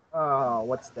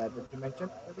what's that you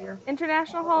mentioned earlier?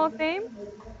 International Hall of Fame.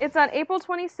 It's on April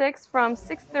 26th from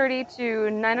 6:30 to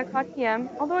 9 o'clock p.m.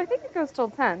 Although I think it goes till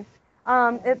 10.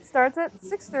 It starts at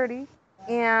 6:30,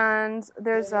 and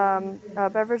there's a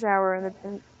beverage hour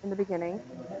in the beginning.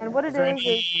 And what it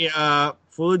is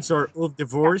foods or oeuf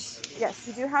divorce? Yes,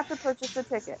 you do have to purchase a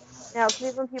ticket. Now,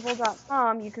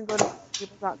 clevelandpeople.com, you can go to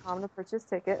clevelandpeople.com to purchase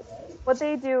tickets. What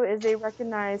they do is they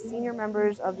recognize senior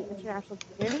members of the international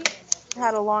community who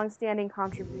had a long-standing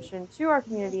contribution to our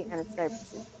community and its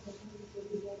diversity.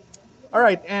 All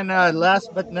right, and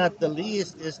last but not the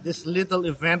least is this little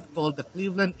event called the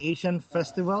Cleveland Asian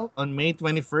Festival on May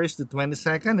 21st to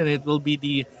 22nd, and it will be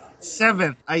the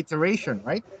 7th iteration,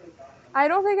 right? I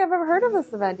don't think I've ever heard of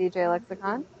this event, DJ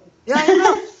Lexicon. Yeah, I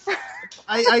know.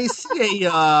 I see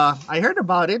I heard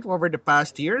about it over the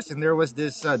past years, and there was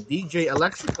this DJ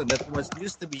Alexicon that was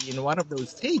used to be in one of those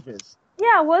stages.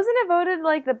 Yeah, wasn't it voted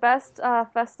like the best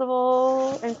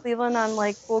festival in Cleveland on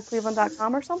like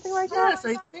coolcleveland.com or something like that? Yes,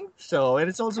 I think so. And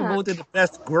it's also voted the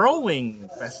best growing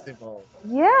festival.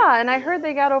 Yeah, and I heard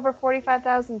they got over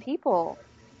 45,000 people.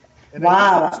 And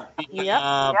wow.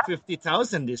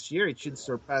 50,000 this year. It should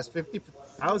surpass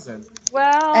 50,000.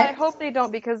 Well, I hope they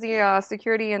don't, because the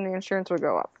security and the insurance would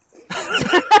go up.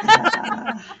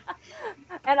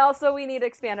 And also, we need to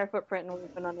expand our footprint, and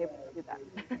we've been unable to do that.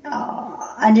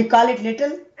 And you call it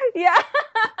little? Yeah.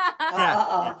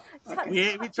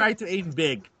 Okay. We try to aim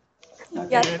big.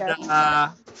 Okay. And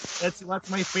that's what's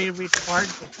my favorite part.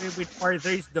 The favorite part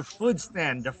there is the food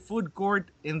stand, the food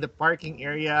court in the parking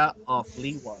area of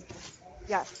Leeward.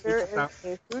 Yes, there is a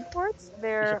food court.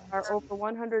 There are over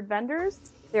 100 vendors.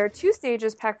 There are 2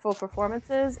 stages packed full of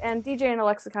performances. And DJ and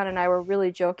Alexicon and I were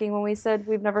really joking when we said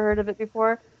we've never heard of it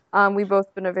before. We've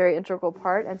both been a very integral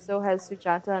part, and so has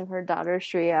Sujata and her daughter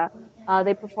Shreya.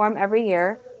 They perform every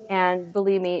year, and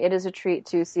believe me, it is a treat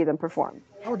to see them perform.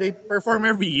 Oh, they perform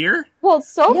every year? Well,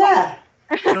 it's so fun.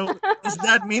 So does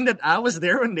that mean that I was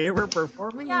there when they were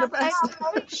performing in the past?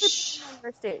 On your stage.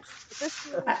 But this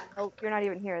year, you're not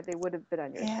even here. They would have been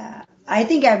on your stage. Yeah, I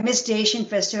think I've missed Asian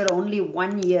Festival only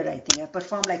 1 year. I think I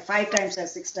performed like 5 times or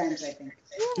 6 times. I think.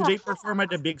 Yeah. Do they perform at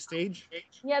the big stage?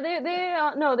 Yeah, they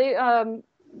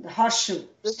the horseshoe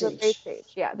this stage. is the race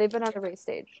stage. Yeah, they've been on the race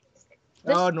stage.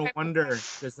 No wonder,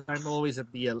 because I'm always at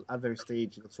the other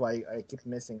stage. That's why I keep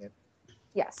missing it.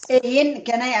 Yes. Hey, Ian,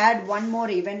 can I add one more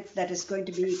event that is going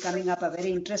to be coming up? A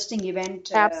very interesting event.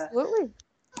 Absolutely.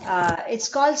 It's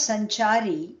called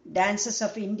Sanchari, Dances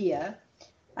of India,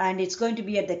 and it's going to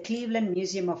be at the Cleveland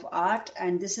Museum of Art,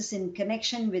 and this is in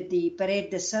connection with the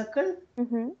Parade the Circle.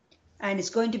 Mm-hmm. And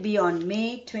it's going to be on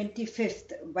May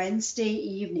 25th, Wednesday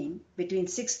evening, between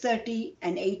 6:30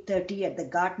 and 8:30 at the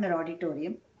Gartner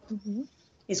Auditorium. Mm-hmm.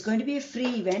 It's going to be a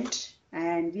free event,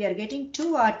 and we are getting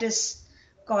 2 artists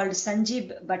called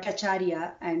Sanjeev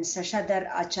Bhattacharya and Sashadhar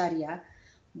Acharya.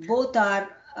 Both are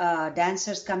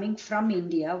dancers coming from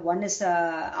India. One is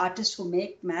an artist who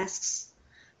makes masks,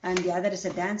 and the other is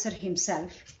a dancer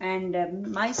himself. And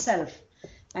myself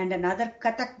and another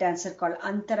Kathak dancer called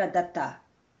Antara Datta.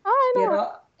 Oh, I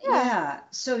know.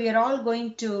 So we are all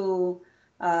going to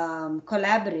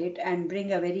collaborate and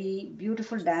bring a very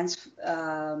beautiful dance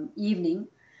evening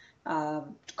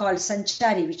called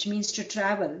Sanchari, which means to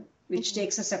travel, which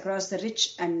takes us across the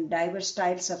rich and diverse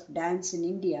styles of dance in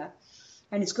India.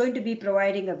 And it's going to be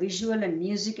providing a visual and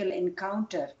musical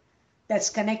encounter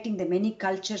that's connecting the many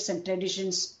cultures and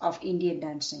traditions of Indian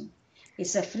dancing.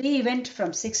 It's a free event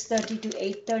from 6:30 to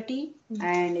 8:30,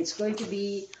 and it's going to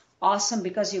be awesome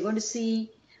because you're going to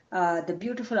see the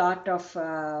beautiful art of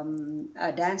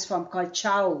a dance form called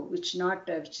Chow, which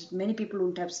many people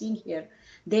wouldn't have seen here.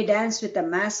 They dance with a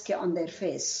mask on their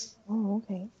face. Oh,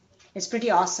 okay. It's pretty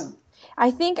awesome.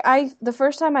 I think the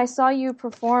first time I saw you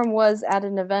perform was at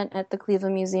an event at the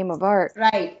Cleveland Museum of Art.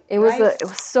 Right. It was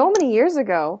so many years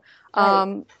ago.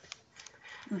 Right.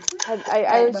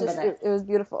 I was just it was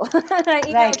beautiful. I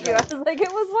emailed you. I was like,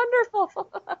 it was wonderful.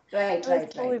 Right. I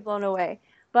was totally blown away.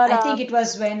 But I think it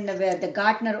was when where the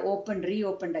Gardner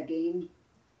reopened again.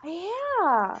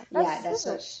 Yeah, That's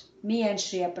what me and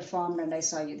Shreya performed, and I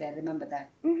saw you there. Remember that?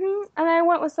 And I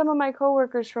went with some of my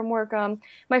coworkers from work.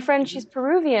 My friend, she's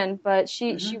Peruvian, but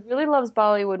she really loves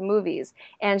Bollywood movies,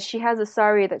 and she has a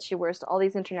sari that she wears to all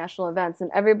these international events,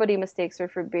 and everybody mistakes her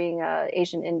for being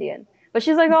Asian Indian. But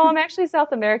she's like, "Oh, I'm actually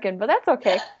South American," but that's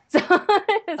okay. So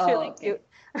it's really cute.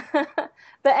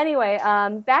 But anyway,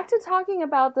 back to talking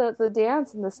about the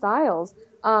dance and the styles.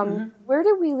 Where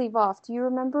did we leave off? Do you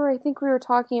remember? I think we were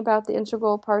talking about the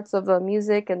integral parts of the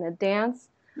music and the dance.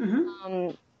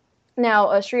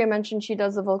 Now, Shreya mentioned she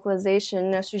does the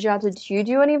vocalization. Now, Sujata, do you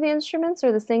do any of the instruments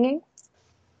or the singing?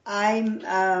 I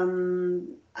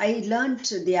learned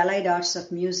the allied arts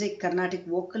of music, Carnatic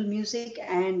vocal music,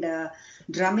 and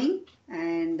drumming,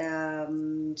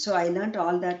 and so I learned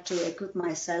all that to equip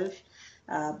myself.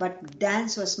 But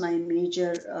dance was my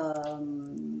major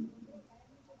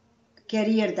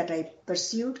career that I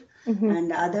pursued,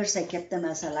 and others I kept them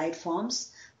as allied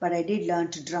forms. But I did learn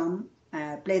to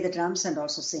play the drums, and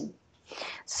also sing.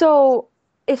 So,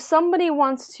 if somebody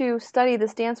wants to study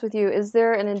this dance with you, is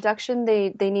there an induction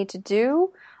they need to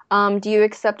do? Do you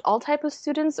accept all type of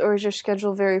students, or is your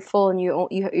schedule very full and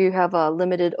you have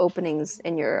limited openings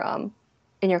in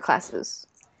your classes?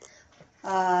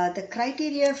 The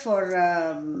criteria for,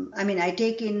 I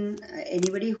take in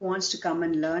anybody who wants to come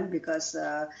and learn, because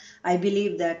I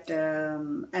believe that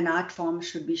an art form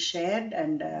should be shared,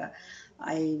 and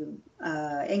I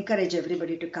encourage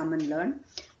everybody to come and learn.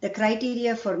 The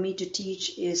criteria for me to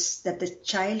teach is that the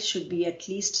child should be at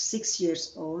least 6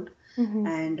 years old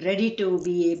and ready to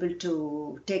be able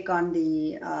to take on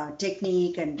the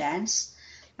technique and dance.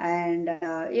 And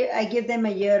I give them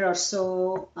a year or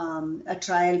so, a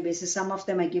trial basis. Some of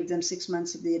them I give them 6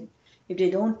 months. If they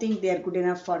don't think they are good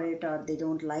enough for it, or they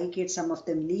don't like it, some of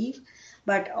them leave.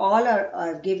 But all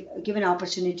are give an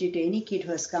opportunity to any kid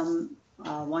who has come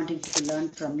wanting to learn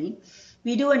from me.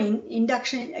 We do an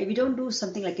induction. We don't do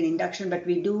something like an induction, but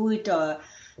we do it.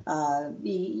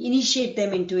 We initiate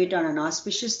them into it on an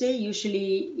auspicious day.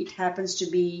 Usually, it happens to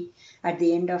be at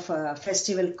the end of a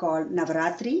festival called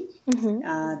Navaratri.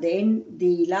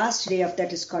 The last day of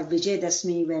that is called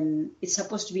Vijayadashmi, when it's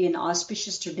supposed to be an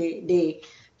auspicious day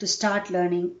to start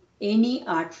learning any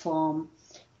art form,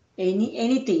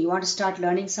 anything. You want to start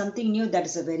learning something new, that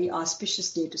is a very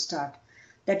auspicious day to start.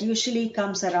 That usually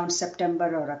comes around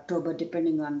September or October,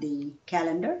 depending on the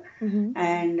calendar.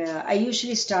 And I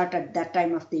usually start at that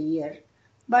time of the year.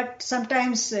 But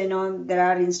sometimes, there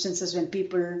are instances when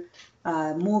people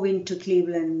move into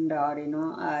Cleveland,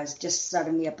 or, just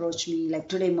suddenly approach me. Like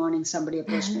today morning, somebody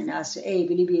approached me and asked, "Hey,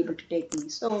 will you be able to take me?"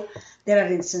 So there are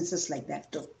instances like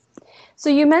that too. So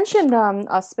you mentioned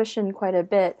auspician quite a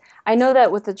bit. I know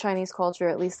that with the Chinese culture,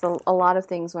 at least a lot of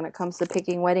things when it comes to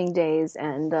picking wedding days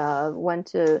and when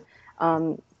to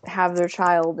have their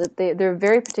child, they're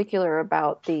very particular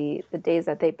about the days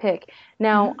that they pick.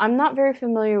 Now, I'm not very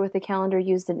familiar with the calendar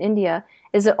used in India.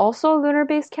 Is it also a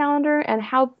lunar-based calendar? And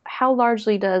how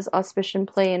largely does auspician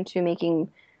play into making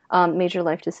major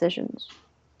life decisions?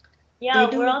 Yeah,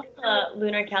 we're also a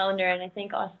lunar calendar, and I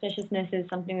think auspiciousness is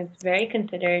something that's very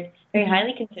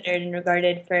highly considered and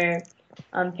regarded for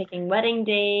picking wedding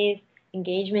days,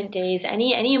 engagement days.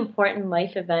 Any important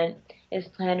life event is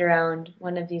planned around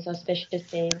one of these auspicious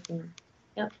days.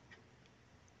 Yep.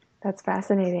 That's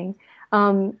fascinating.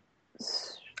 I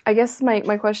guess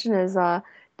my question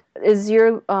is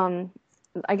your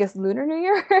I guess Lunar New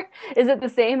Year, is it the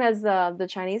same as the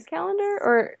Chinese calendar,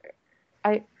 or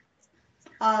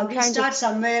we start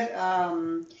somewhere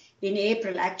in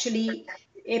April. Actually,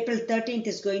 April 13th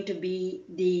is going to be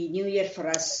the new year for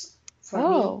us,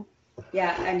 me.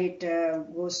 Yeah, and it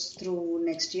goes through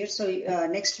next year. So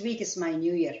next week is my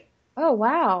new year. Oh,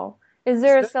 wow. Is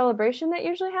there a celebration that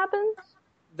usually happens?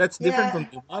 That's different from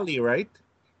Diwali, right?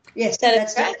 Yes,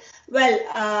 that's right.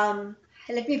 Well,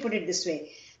 let me put it this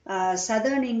way.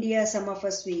 Southern India, some of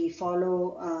us, we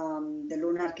follow the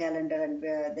lunar calendar, and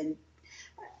then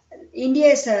India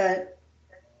is a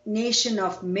nation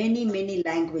of many, many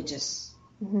languages.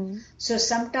 So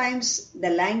sometimes the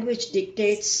language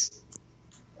dictates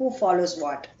who follows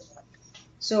what.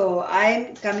 So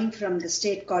I'm coming from the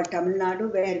state called Tamil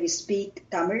Nadu, where we speak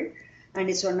Tamil, and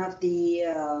it's one of the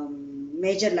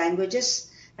major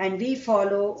languages. And we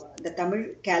follow the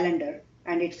Tamil calendar,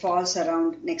 and it falls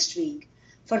around next week.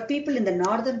 For people in the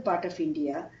northern part of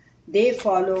India, they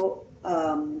follow,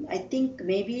 I think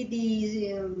maybe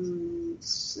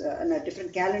a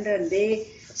different calendar, and they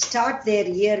start their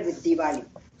year with Diwali.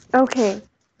 Okay.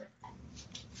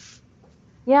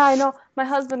 Yeah, I know. My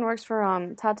husband works for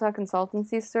Tata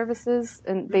Consultancy Services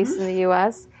based in the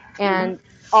U.S. Mm-hmm. and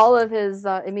all of his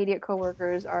immediate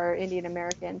coworkers are Indian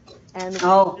American, and we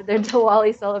go to Oh. their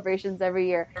Diwali celebrations every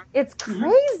year. It's Mm-hmm.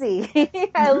 crazy.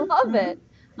 I Mm-hmm. love Mm-hmm. it.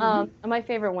 Mm-hmm. And my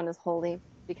favorite one is Holi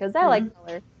because I like Mm-hmm.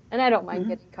 color and I don't mind Mm-hmm.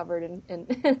 getting covered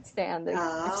in sand and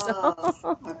color. Ah,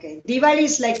 So okay. Diwali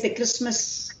is like the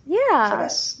Christmas for yeah.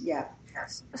 us. Yeah.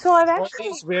 So I've Holy actually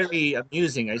is very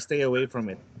amusing. I stay away from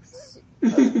it.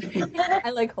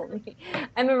 I like Holi.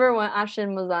 I remember when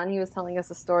Ashin was on, he was telling us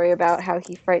a story about how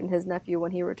he frightened his nephew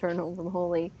when he returned home from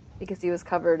Holi because he was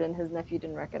covered and his nephew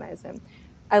didn't recognize him.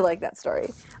 I like that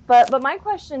story. But my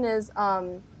question is,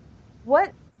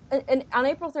 what and on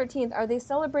April 13th, are they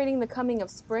celebrating the coming of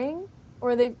spring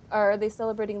or are they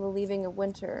celebrating the leaving of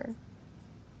winter?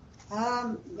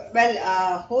 Um,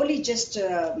 well, Holi just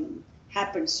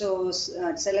happened, so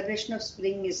celebration of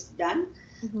spring is done.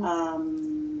 Hmm.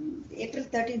 April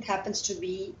 13th happens to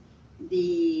be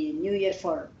the New Year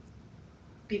for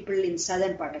people in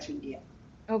southern part of India.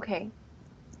 Okay.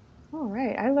 All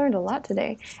right. I learned a lot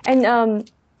today. And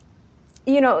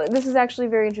this is actually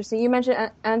very interesting. You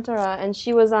mentioned Antara, and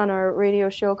she was on our radio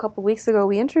show a couple weeks ago.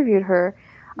 We interviewed her,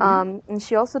 Mm-hmm. and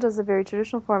she also does a very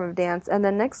traditional form of dance. And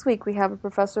then next week we have a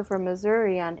professor from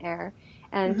Missouri on air,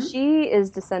 and Mm-hmm. she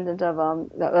is descendant of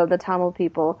the Tamil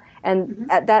people, and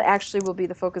Mm-hmm. that actually will be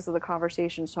the focus of the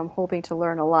conversation. So I'm hoping to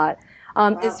learn a lot.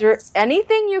 Is Wow. there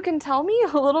anything you can tell me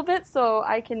a little bit so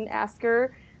I can ask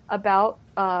her about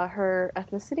her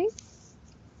ethnicity?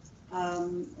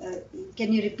 Um, uh,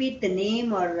 can you repeat the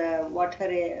name or what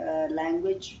her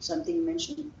language, something you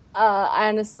mentioned?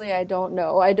 Honestly, I don't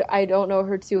know. I don't know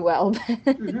her too well,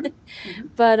 Mm-hmm. Mm-hmm.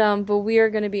 but we are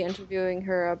going to be interviewing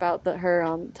her about her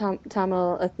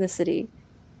Tamil ethnicity.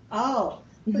 Oh,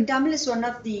 well, Hmm. Tamil is one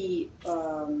of the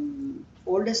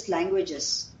oldest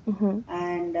languages, Hmm.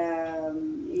 and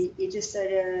it is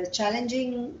a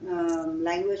challenging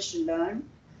language to learn.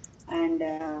 And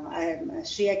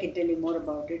Shreya can tell you more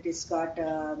about it. It's got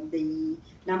the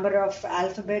number of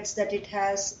alphabets that it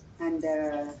has, and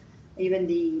even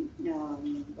the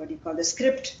what do you call the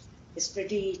script is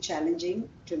pretty challenging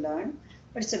to learn.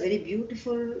 But it's a very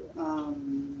beautiful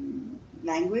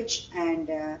language and.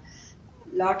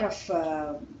 Lot of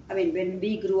I mean when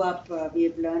we grew up we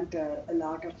have learned a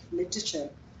lot of literature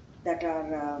that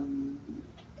are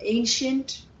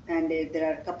ancient and there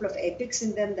are a couple of epics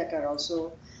in them that are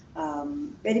also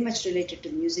very much related to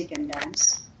music and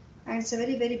dance and it's a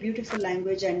very very beautiful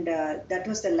language and that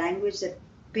was the language that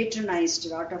patronized a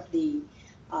lot of the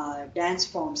dance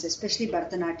forms especially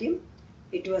Bharatanatyam.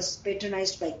 It was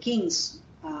patronized by kings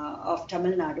of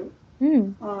Tamil Nadu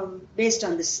Mm, based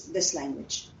on this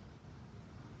language.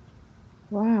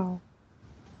 wow.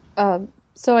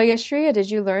 So I guess Shreya, did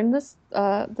you learn this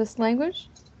language?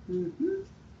 Mm-hmm.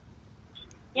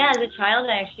 Yeah, as a child,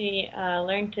 I actually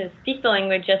learned to speak the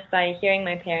language just by hearing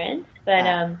my parents. But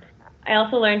I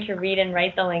also learned to read and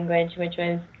write the language, which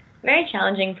was a very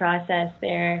challenging process.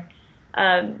 There,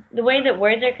 the way that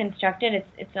words are constructed,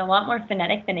 it's a lot more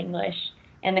phonetic than English,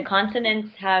 and the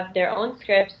consonants have their own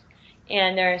scripts,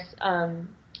 and there's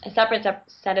a separate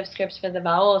set of scripts for the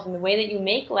vowels. And the way that you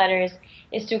make letters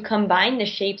is to combine the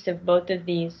shapes of both of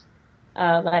these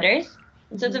letters.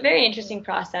 And so it's a very interesting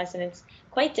process, and it's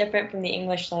quite different from the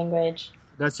English language.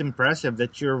 That's impressive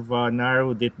that you've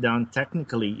narrowed it down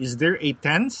technically. Is there a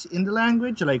tense in the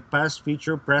language, like past,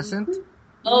 future, present?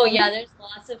 Oh yeah, there's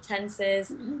lots of tenses,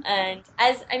 Mm-hmm. and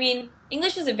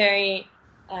English is a very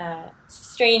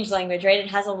strange language, right? It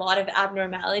has a lot of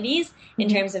abnormalities in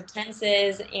Mhm. terms of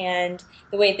tenses and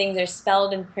the way things are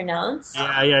spelled and pronounced.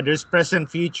 Yeah. There's present,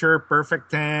 future,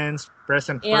 perfect tense,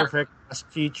 present, Yeah. perfect, past,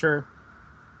 future.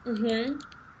 Mm-hmm.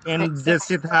 And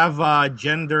does it have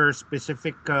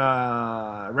gender-specific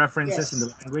references in the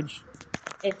Yes, language?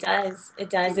 It does. It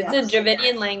does. it It's a does.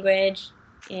 Dravidian language,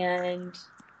 and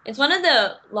it's one of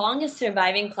the longest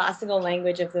surviving classical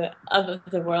language of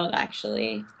the world,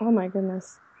 actually. Oh my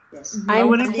goodness. Yes. I I'm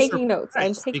wouldn't be taking notes.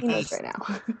 I'm surprised taking notes because right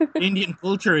now. Indian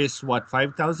culture is what,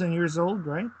 5,000 years old,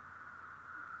 right?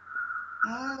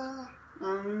 Ah,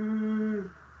 um,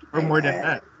 Or more than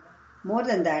that. more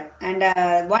than that. And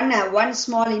one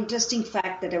small interesting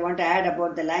fact that I want to add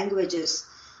about the languages,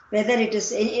 whether it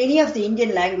is any of the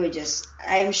Indian languages,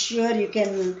 I am sure you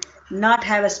can not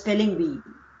have a spelling bee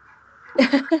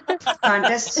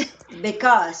contest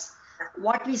because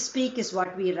what we speak is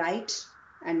what we write,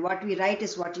 and what we write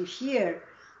is what you hear.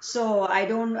 So I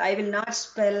will not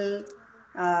spell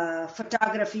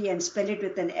photography and spell it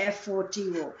with an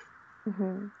FOTO.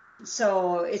 Hmm.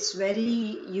 So it's very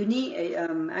unique.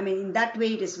 I mean, in that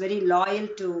way, it is very loyal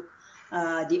to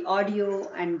the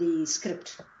audio and the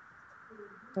script.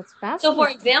 That's So, fascinating. for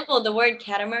example, the word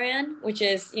catamaran, which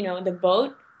is, the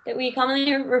boat that we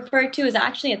commonly refer to, is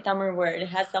actually a Tamil word. It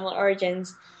has Tamil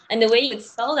origins. And the way you would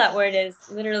spell that word is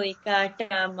literally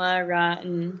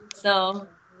katamaran. So,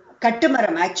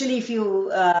 Kattumaram. Actually, if you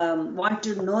want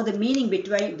to know the meaning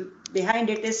behind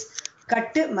it is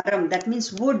kattumaram. That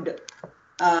means wood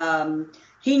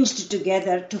hinged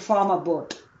together to form a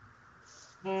boat.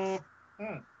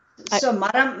 So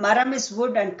maram is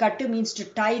wood and kattu means to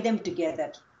tie them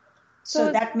together.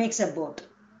 So that makes a boat.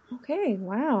 Okay,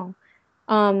 wow.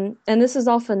 And this is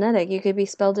all phonetic. You could be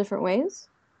spelled different ways?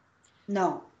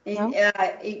 No.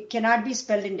 It cannot be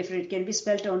spelled in different. It can be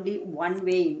spelled only one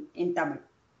way in Tamil.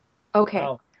 Okay.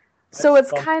 Wow. So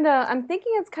it's kind of, I'm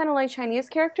thinking it's kind of like Chinese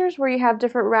characters where you have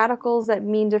different radicals that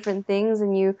mean different things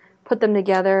and you put them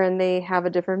together and they have a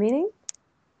different meaning?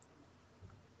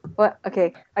 What?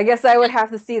 Okay. I guess I would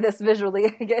have to see this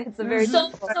visually. It's a very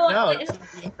so No, it's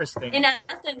interesting. in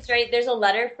essence, right, there's a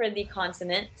letter for the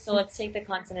consonant. So let's take the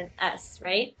consonant S,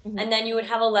 right? And then you would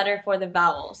have a letter for the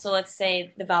vowel. So let's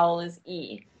say the vowel is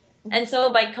E. And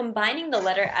so by combining the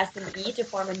letter S and E to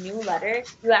form a new letter,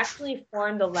 you actually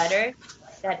form the letter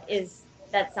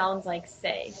that sounds like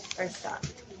say or stuff.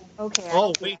 Okay.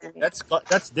 Oh wait,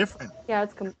 that's different. Yeah,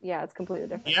 it's completely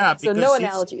different. Yeah, So because no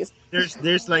analogies.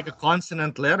 there's like a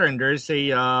consonant letter and there's a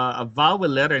vowel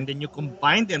letter, and then you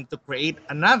combine them to create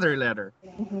another letter.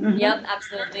 Yep,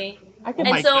 absolutely. Oh And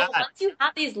my so God. once you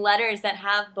have these letters that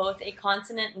have both a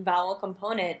consonant and vowel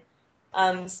component,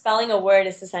 spelling a word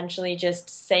is essentially just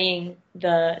saying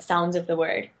the sounds of the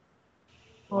word.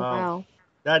 Oh, wow.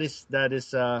 That is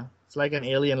it's like an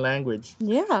alien language.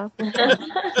 Yeah.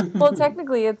 Well,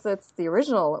 technically, it's the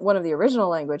original, one of the original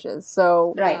languages.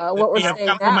 So Right. what we're May have saying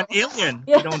come now, from an alien.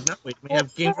 Yeah. We don't know. It may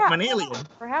have came from an alien.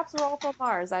 Perhaps we're all from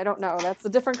Mars. I don't know. That's a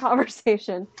different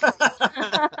conversation.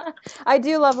 I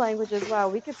do love languages. Wow,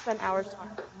 we could spend hours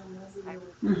talking about this. I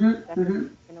would definitely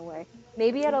in a way.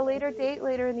 Maybe at a later date,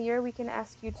 later in the year, we can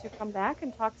ask you to come back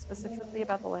and talk specifically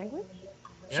about the language.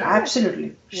 Yeah.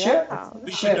 Absolutely. Sure. Yeah.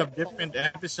 We Sure. should have different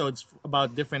episodes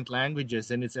about different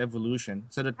languages and its evolution,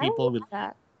 so that I people love will.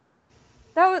 that.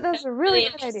 That's a really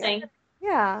good idea. interesting.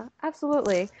 Yeah,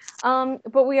 absolutely.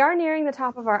 But we are nearing the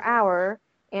top of our hour,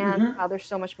 and there's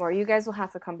so much more. You guys will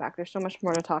have to come back. There's so much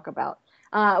more to talk about.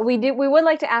 We would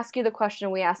like to ask you the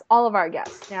question we ask all of our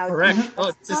guests. Now, Correct.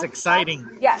 Oh, this is exciting.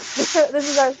 yes, this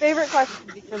is our favorite question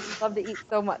because we love to eat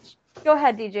so much. Go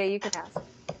ahead, DJ. You can ask.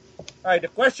 All right. The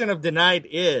question of the night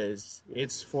it's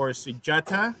for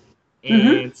Sujata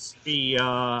and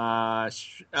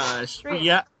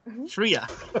Shreya.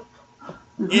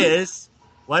 Is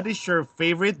what is your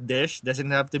favorite dish? Doesn't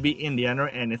have to be Indian or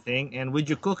anything, and would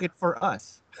you cook it for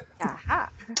us? Aha.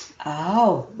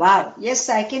 Oh, wow. Yes,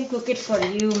 I can cook it for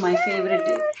you. My favorite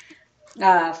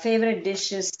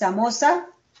dish is samosa.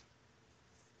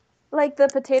 Like the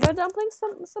potato dumpling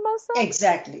samosa?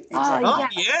 Exactly. Oh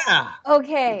yeah.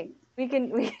 Okay.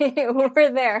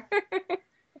 We're there.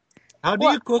 How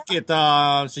do you cook it,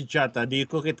 Sujata? Do you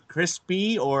cook it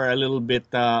crispy or a little bit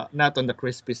not on the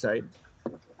crispy side?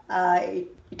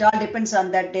 It all depends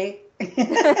on that day.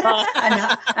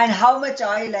 and how much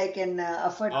oil I can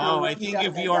afford to I heat think up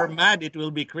if that you are day. mad, it will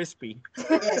be crispy.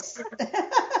 Yes.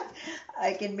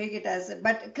 I can make it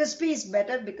but crispy is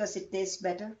better because it tastes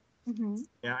better.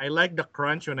 Yeah, I like the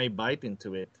crunch when I bite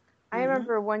into it. I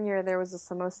remember one year there was a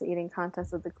samosa eating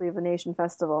contest at the Cleveland Nation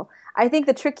Festival. I think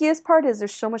the trickiest part is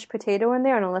there's so much potato in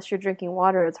there, and unless you're drinking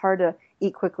water, it's hard to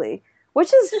eat quickly.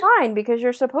 Which is fine because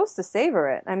you're supposed to savor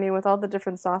it. I mean, with all the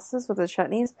different sauces, with the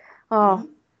chutneys. Oh,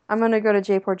 I'm going to go to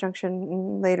Jaipur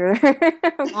Junction later.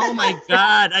 Oh my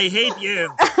God, I hate you.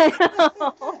 I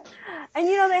know. And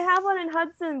they have one in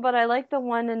Hudson, but I like the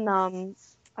one in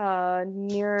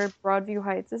near Broadview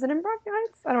Heights. Is it in Broadview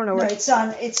Heights? I don't know No, where. it's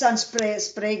on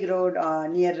Sprague Road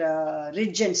near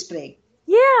Ridge and Sprague.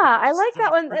 Yeah, I like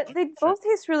that one. They both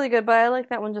taste really good, but I like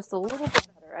that one just a little bit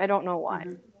better. I don't know why.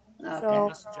 Okay. So,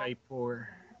 Miss Jaipur.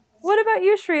 what about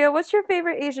you, Shreya? What's your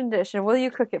favorite Asian dish, and will you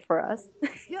cook it for us?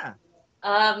 Yeah.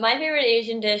 My favorite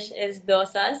Asian dish is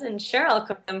dosas, and sure, I'll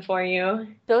cook them for you.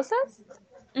 Dosas?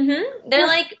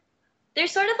 They're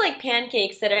sort of like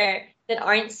pancakes that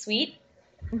aren't sweet.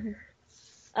 They're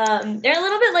a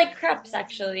little bit like crepes,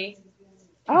 actually.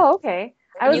 Oh, okay.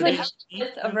 I was You like, can have it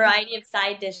with a variety of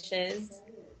side dishes.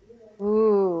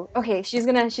 ooh. Okay, she's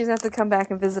gonna have to come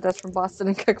back and visit us from Boston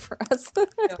and cook for us.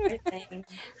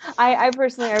 I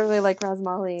personally really like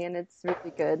rasmali, and it's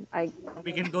really good.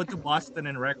 We can go to Boston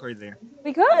and record there.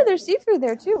 We could. There's seafood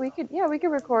there too. We could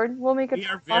record. We'll make We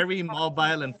are very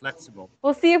mobile and flexible.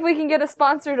 We'll see if we can get a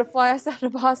sponsor to fly us out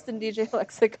of Boston, DJ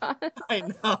Lexicon. I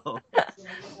know.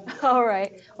 All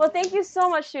right. Well, thank you so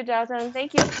much, Sujata, and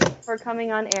thank you for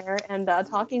coming on air and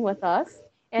talking with us.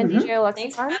 And DJ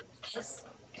Lexicon.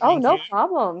 Oh, no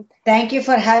problem. Thank you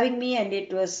for having me, and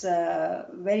it was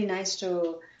very nice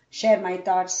to share my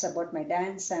thoughts about my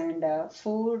dance and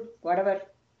food, whatever.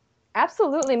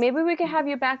 Absolutely. Maybe we could have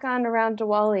you back on around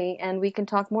Diwali, and we can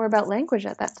talk more about language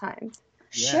at that time.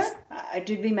 Yes. Sure. It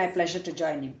would be my pleasure to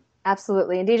join you.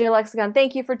 Absolutely. And DJ Lexicon,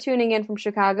 thank you for tuning in from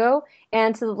Chicago.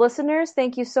 And to the listeners,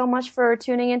 thank you so much for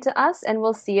tuning in to us, and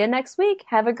we'll see you next week.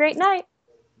 Have a great night.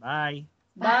 Bye.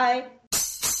 Bye.